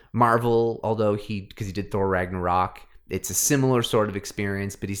that Marvel, although because he did Thor Ragnarok, it's a similar sort of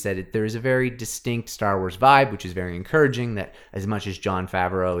experience, but he said there is a very distinct Star Wars vibe, which is very encouraging, that as much as Jon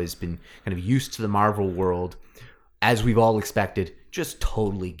Favreau has been kind of used to the Marvel world, as we've all expected, just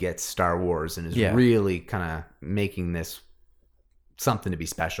totally gets Star Wars and is really kind of making this something to be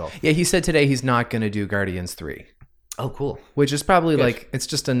special. Yeah, he said today he's not going to do Guardians 3. Oh, cool. Which is probably like, it's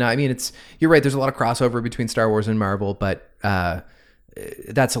just you're right, there's a lot of crossover between Star Wars and Marvel, but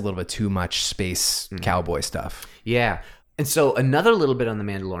that's a little bit too much space cowboy stuff. Yeah. And so another little bit on The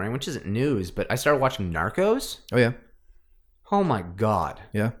Mandalorian, which isn't news, but I started watching Narcos. Oh, yeah. Oh, my God.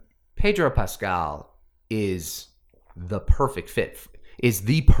 Yeah. Pedro Pascal is the perfect fit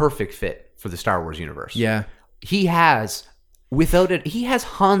for the Star Wars universe. Yeah. He has without it, he has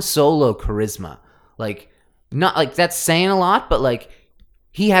Han Solo charisma. Like, not like that's saying a lot, but like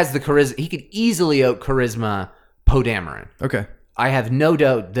he has the charisma. He could easily out charisma Poe Dameron. Okay. I have no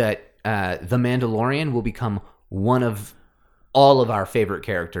doubt that the Mandalorian will become one of all of our favorite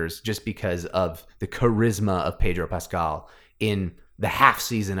characters just because of the charisma of Pedro Pascal in the half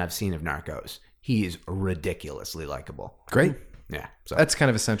season I've seen of Narcos. He is ridiculously likable. Great. Yeah. So. That's kind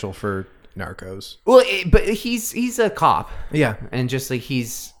of essential for Narcos. Well, but he's a cop. Yeah. And just like he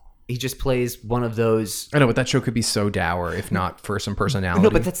just plays one of those. I know, but that show could be so dour if not for some personality. No,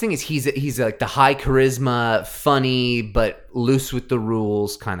 but the thing is, he's like the high charisma, funny, but loose with the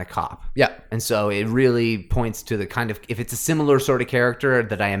rules kind of cop. Yeah. And so it really points to the kind of, if it's a similar sort of character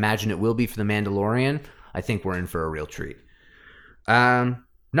that I imagine it will be for the Mandalorian, I think we're in for a real treat.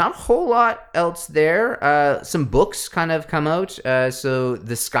 Not a whole lot else there. Some books kind of come out. So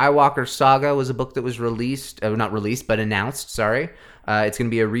the Skywalker Saga was a book that was announced. Sorry. It's going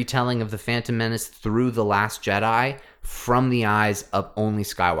to be a retelling of the Phantom Menace through The Last Jedi from the eyes of only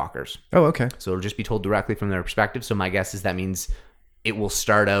Skywalkers. Oh, okay. So it'll just be told directly from their perspective. So my guess is that means it will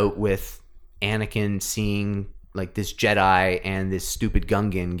start out with Anakin seeing like this Jedi and this stupid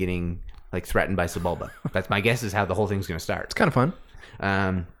Gungan getting like threatened by Sebulba. That's my guess is how the whole thing's going to start. It's kind of fun.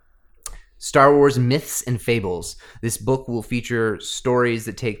 Star Wars Myths and Fables. This book will feature stories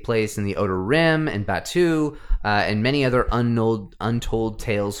that take place in the Outer Rim and Batuu, and many other untold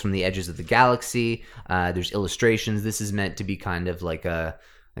tales from the edges of the galaxy. There's illustrations. This is meant to be kind of like a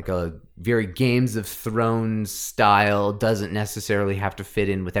very Games of Thrones style. Doesn't necessarily have to fit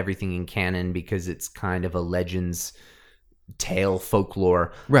in with everything in canon because it's kind of a Legends tale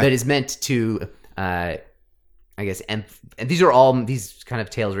folklore that is meant to. I guess, and these kind of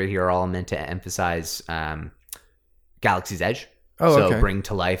tales right here are all meant to emphasize Galaxy's Edge. So bring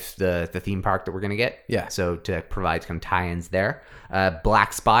to life the theme park that we're going to get. Yeah. So to provide some tie-ins there.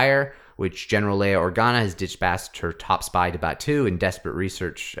 Black Spire, which General Leia Organa has dispatched her top spy to Batuu in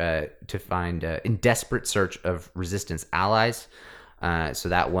desperate search of Resistance allies. So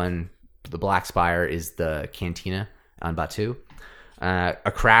that one, the Black Spire, is the cantina on Batuu.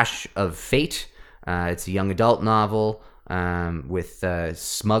 A Crash of Fate. It's a young adult novel with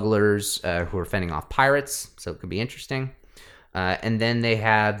smugglers who are fending off pirates, so it could be interesting. And then they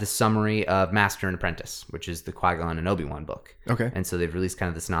have the summary of Master and Apprentice, which is the Qui-Gon and Obi-Wan book. Okay. And so they've released kind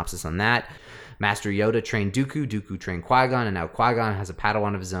of the synopsis on that. Master Yoda trained Dooku, Dooku trained Qui-Gon, and now Qui-Gon has a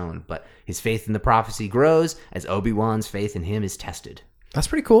Padawan of his own. But his faith in the prophecy grows as Obi-Wan's faith in him is tested. That's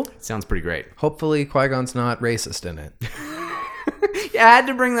pretty cool. It sounds pretty great. Hopefully Qui-Gon's not racist in it. Yeah, I had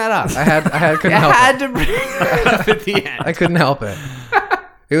to bring that up. I couldn't help it. I had to bring that up at the end. I couldn't help it.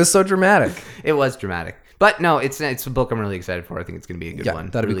 It was so dramatic. It was dramatic. But no, it's a book I'm really excited for. I think it's going to be a good one.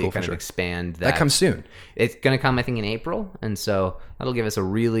 That'd really be cool kind for sure. of expand that. That comes soon. It's going to come, I think, in April. And so that'll give us a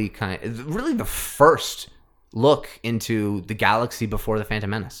really the first look into the galaxy before the Phantom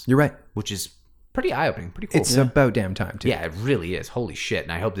Menace. You're right. Which is pretty eye-opening, pretty cool. It's about damn time, too. Yeah, it really is. Holy shit.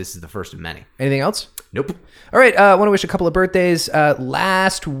 And I hope this is the first of many. Anything else? Nope. All right. I want to wish a couple of birthdays.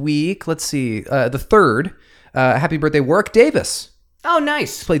 Last week, let's see, the 3rd, happy birthday, Warwick Davis. Oh,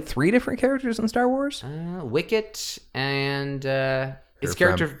 nice. Played 3 different characters in Star Wars? Wicket and his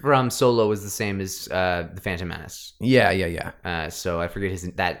character from Solo was the same as the Phantom Menace. Yeah. So I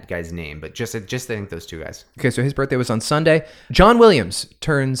forget that guy's name, but just I think those two guys. Okay, so his birthday was on Sunday. John Williams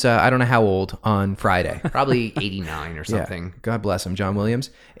turns, I don't know how old, on Friday. Probably 89 or something. Yeah. God bless him, John Williams.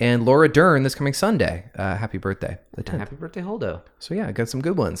 And Laura Dern this coming Sunday. Happy birthday. The 10th. Happy birthday, Holdo. So yeah, I got some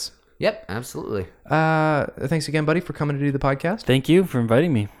good ones. Yep, absolutely. Thanks again, buddy, for coming to do the podcast. Thank you for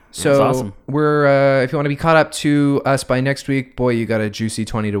inviting me. So That's awesome. We're if you want to be caught up to us by next week, boy, you got a juicy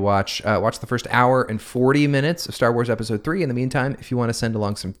 20 to watch. Watch the first hour and 40 minutes of Star Wars Episode 3. In the meantime, if you want to send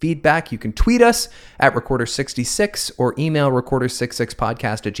along some feedback, you can tweet us at Recorder66 or email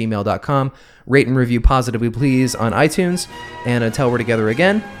recorder66podcast@gmail.com. Rate and review positively, please, on iTunes. And until we're together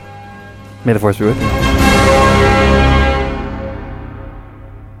again, may the Force be with you.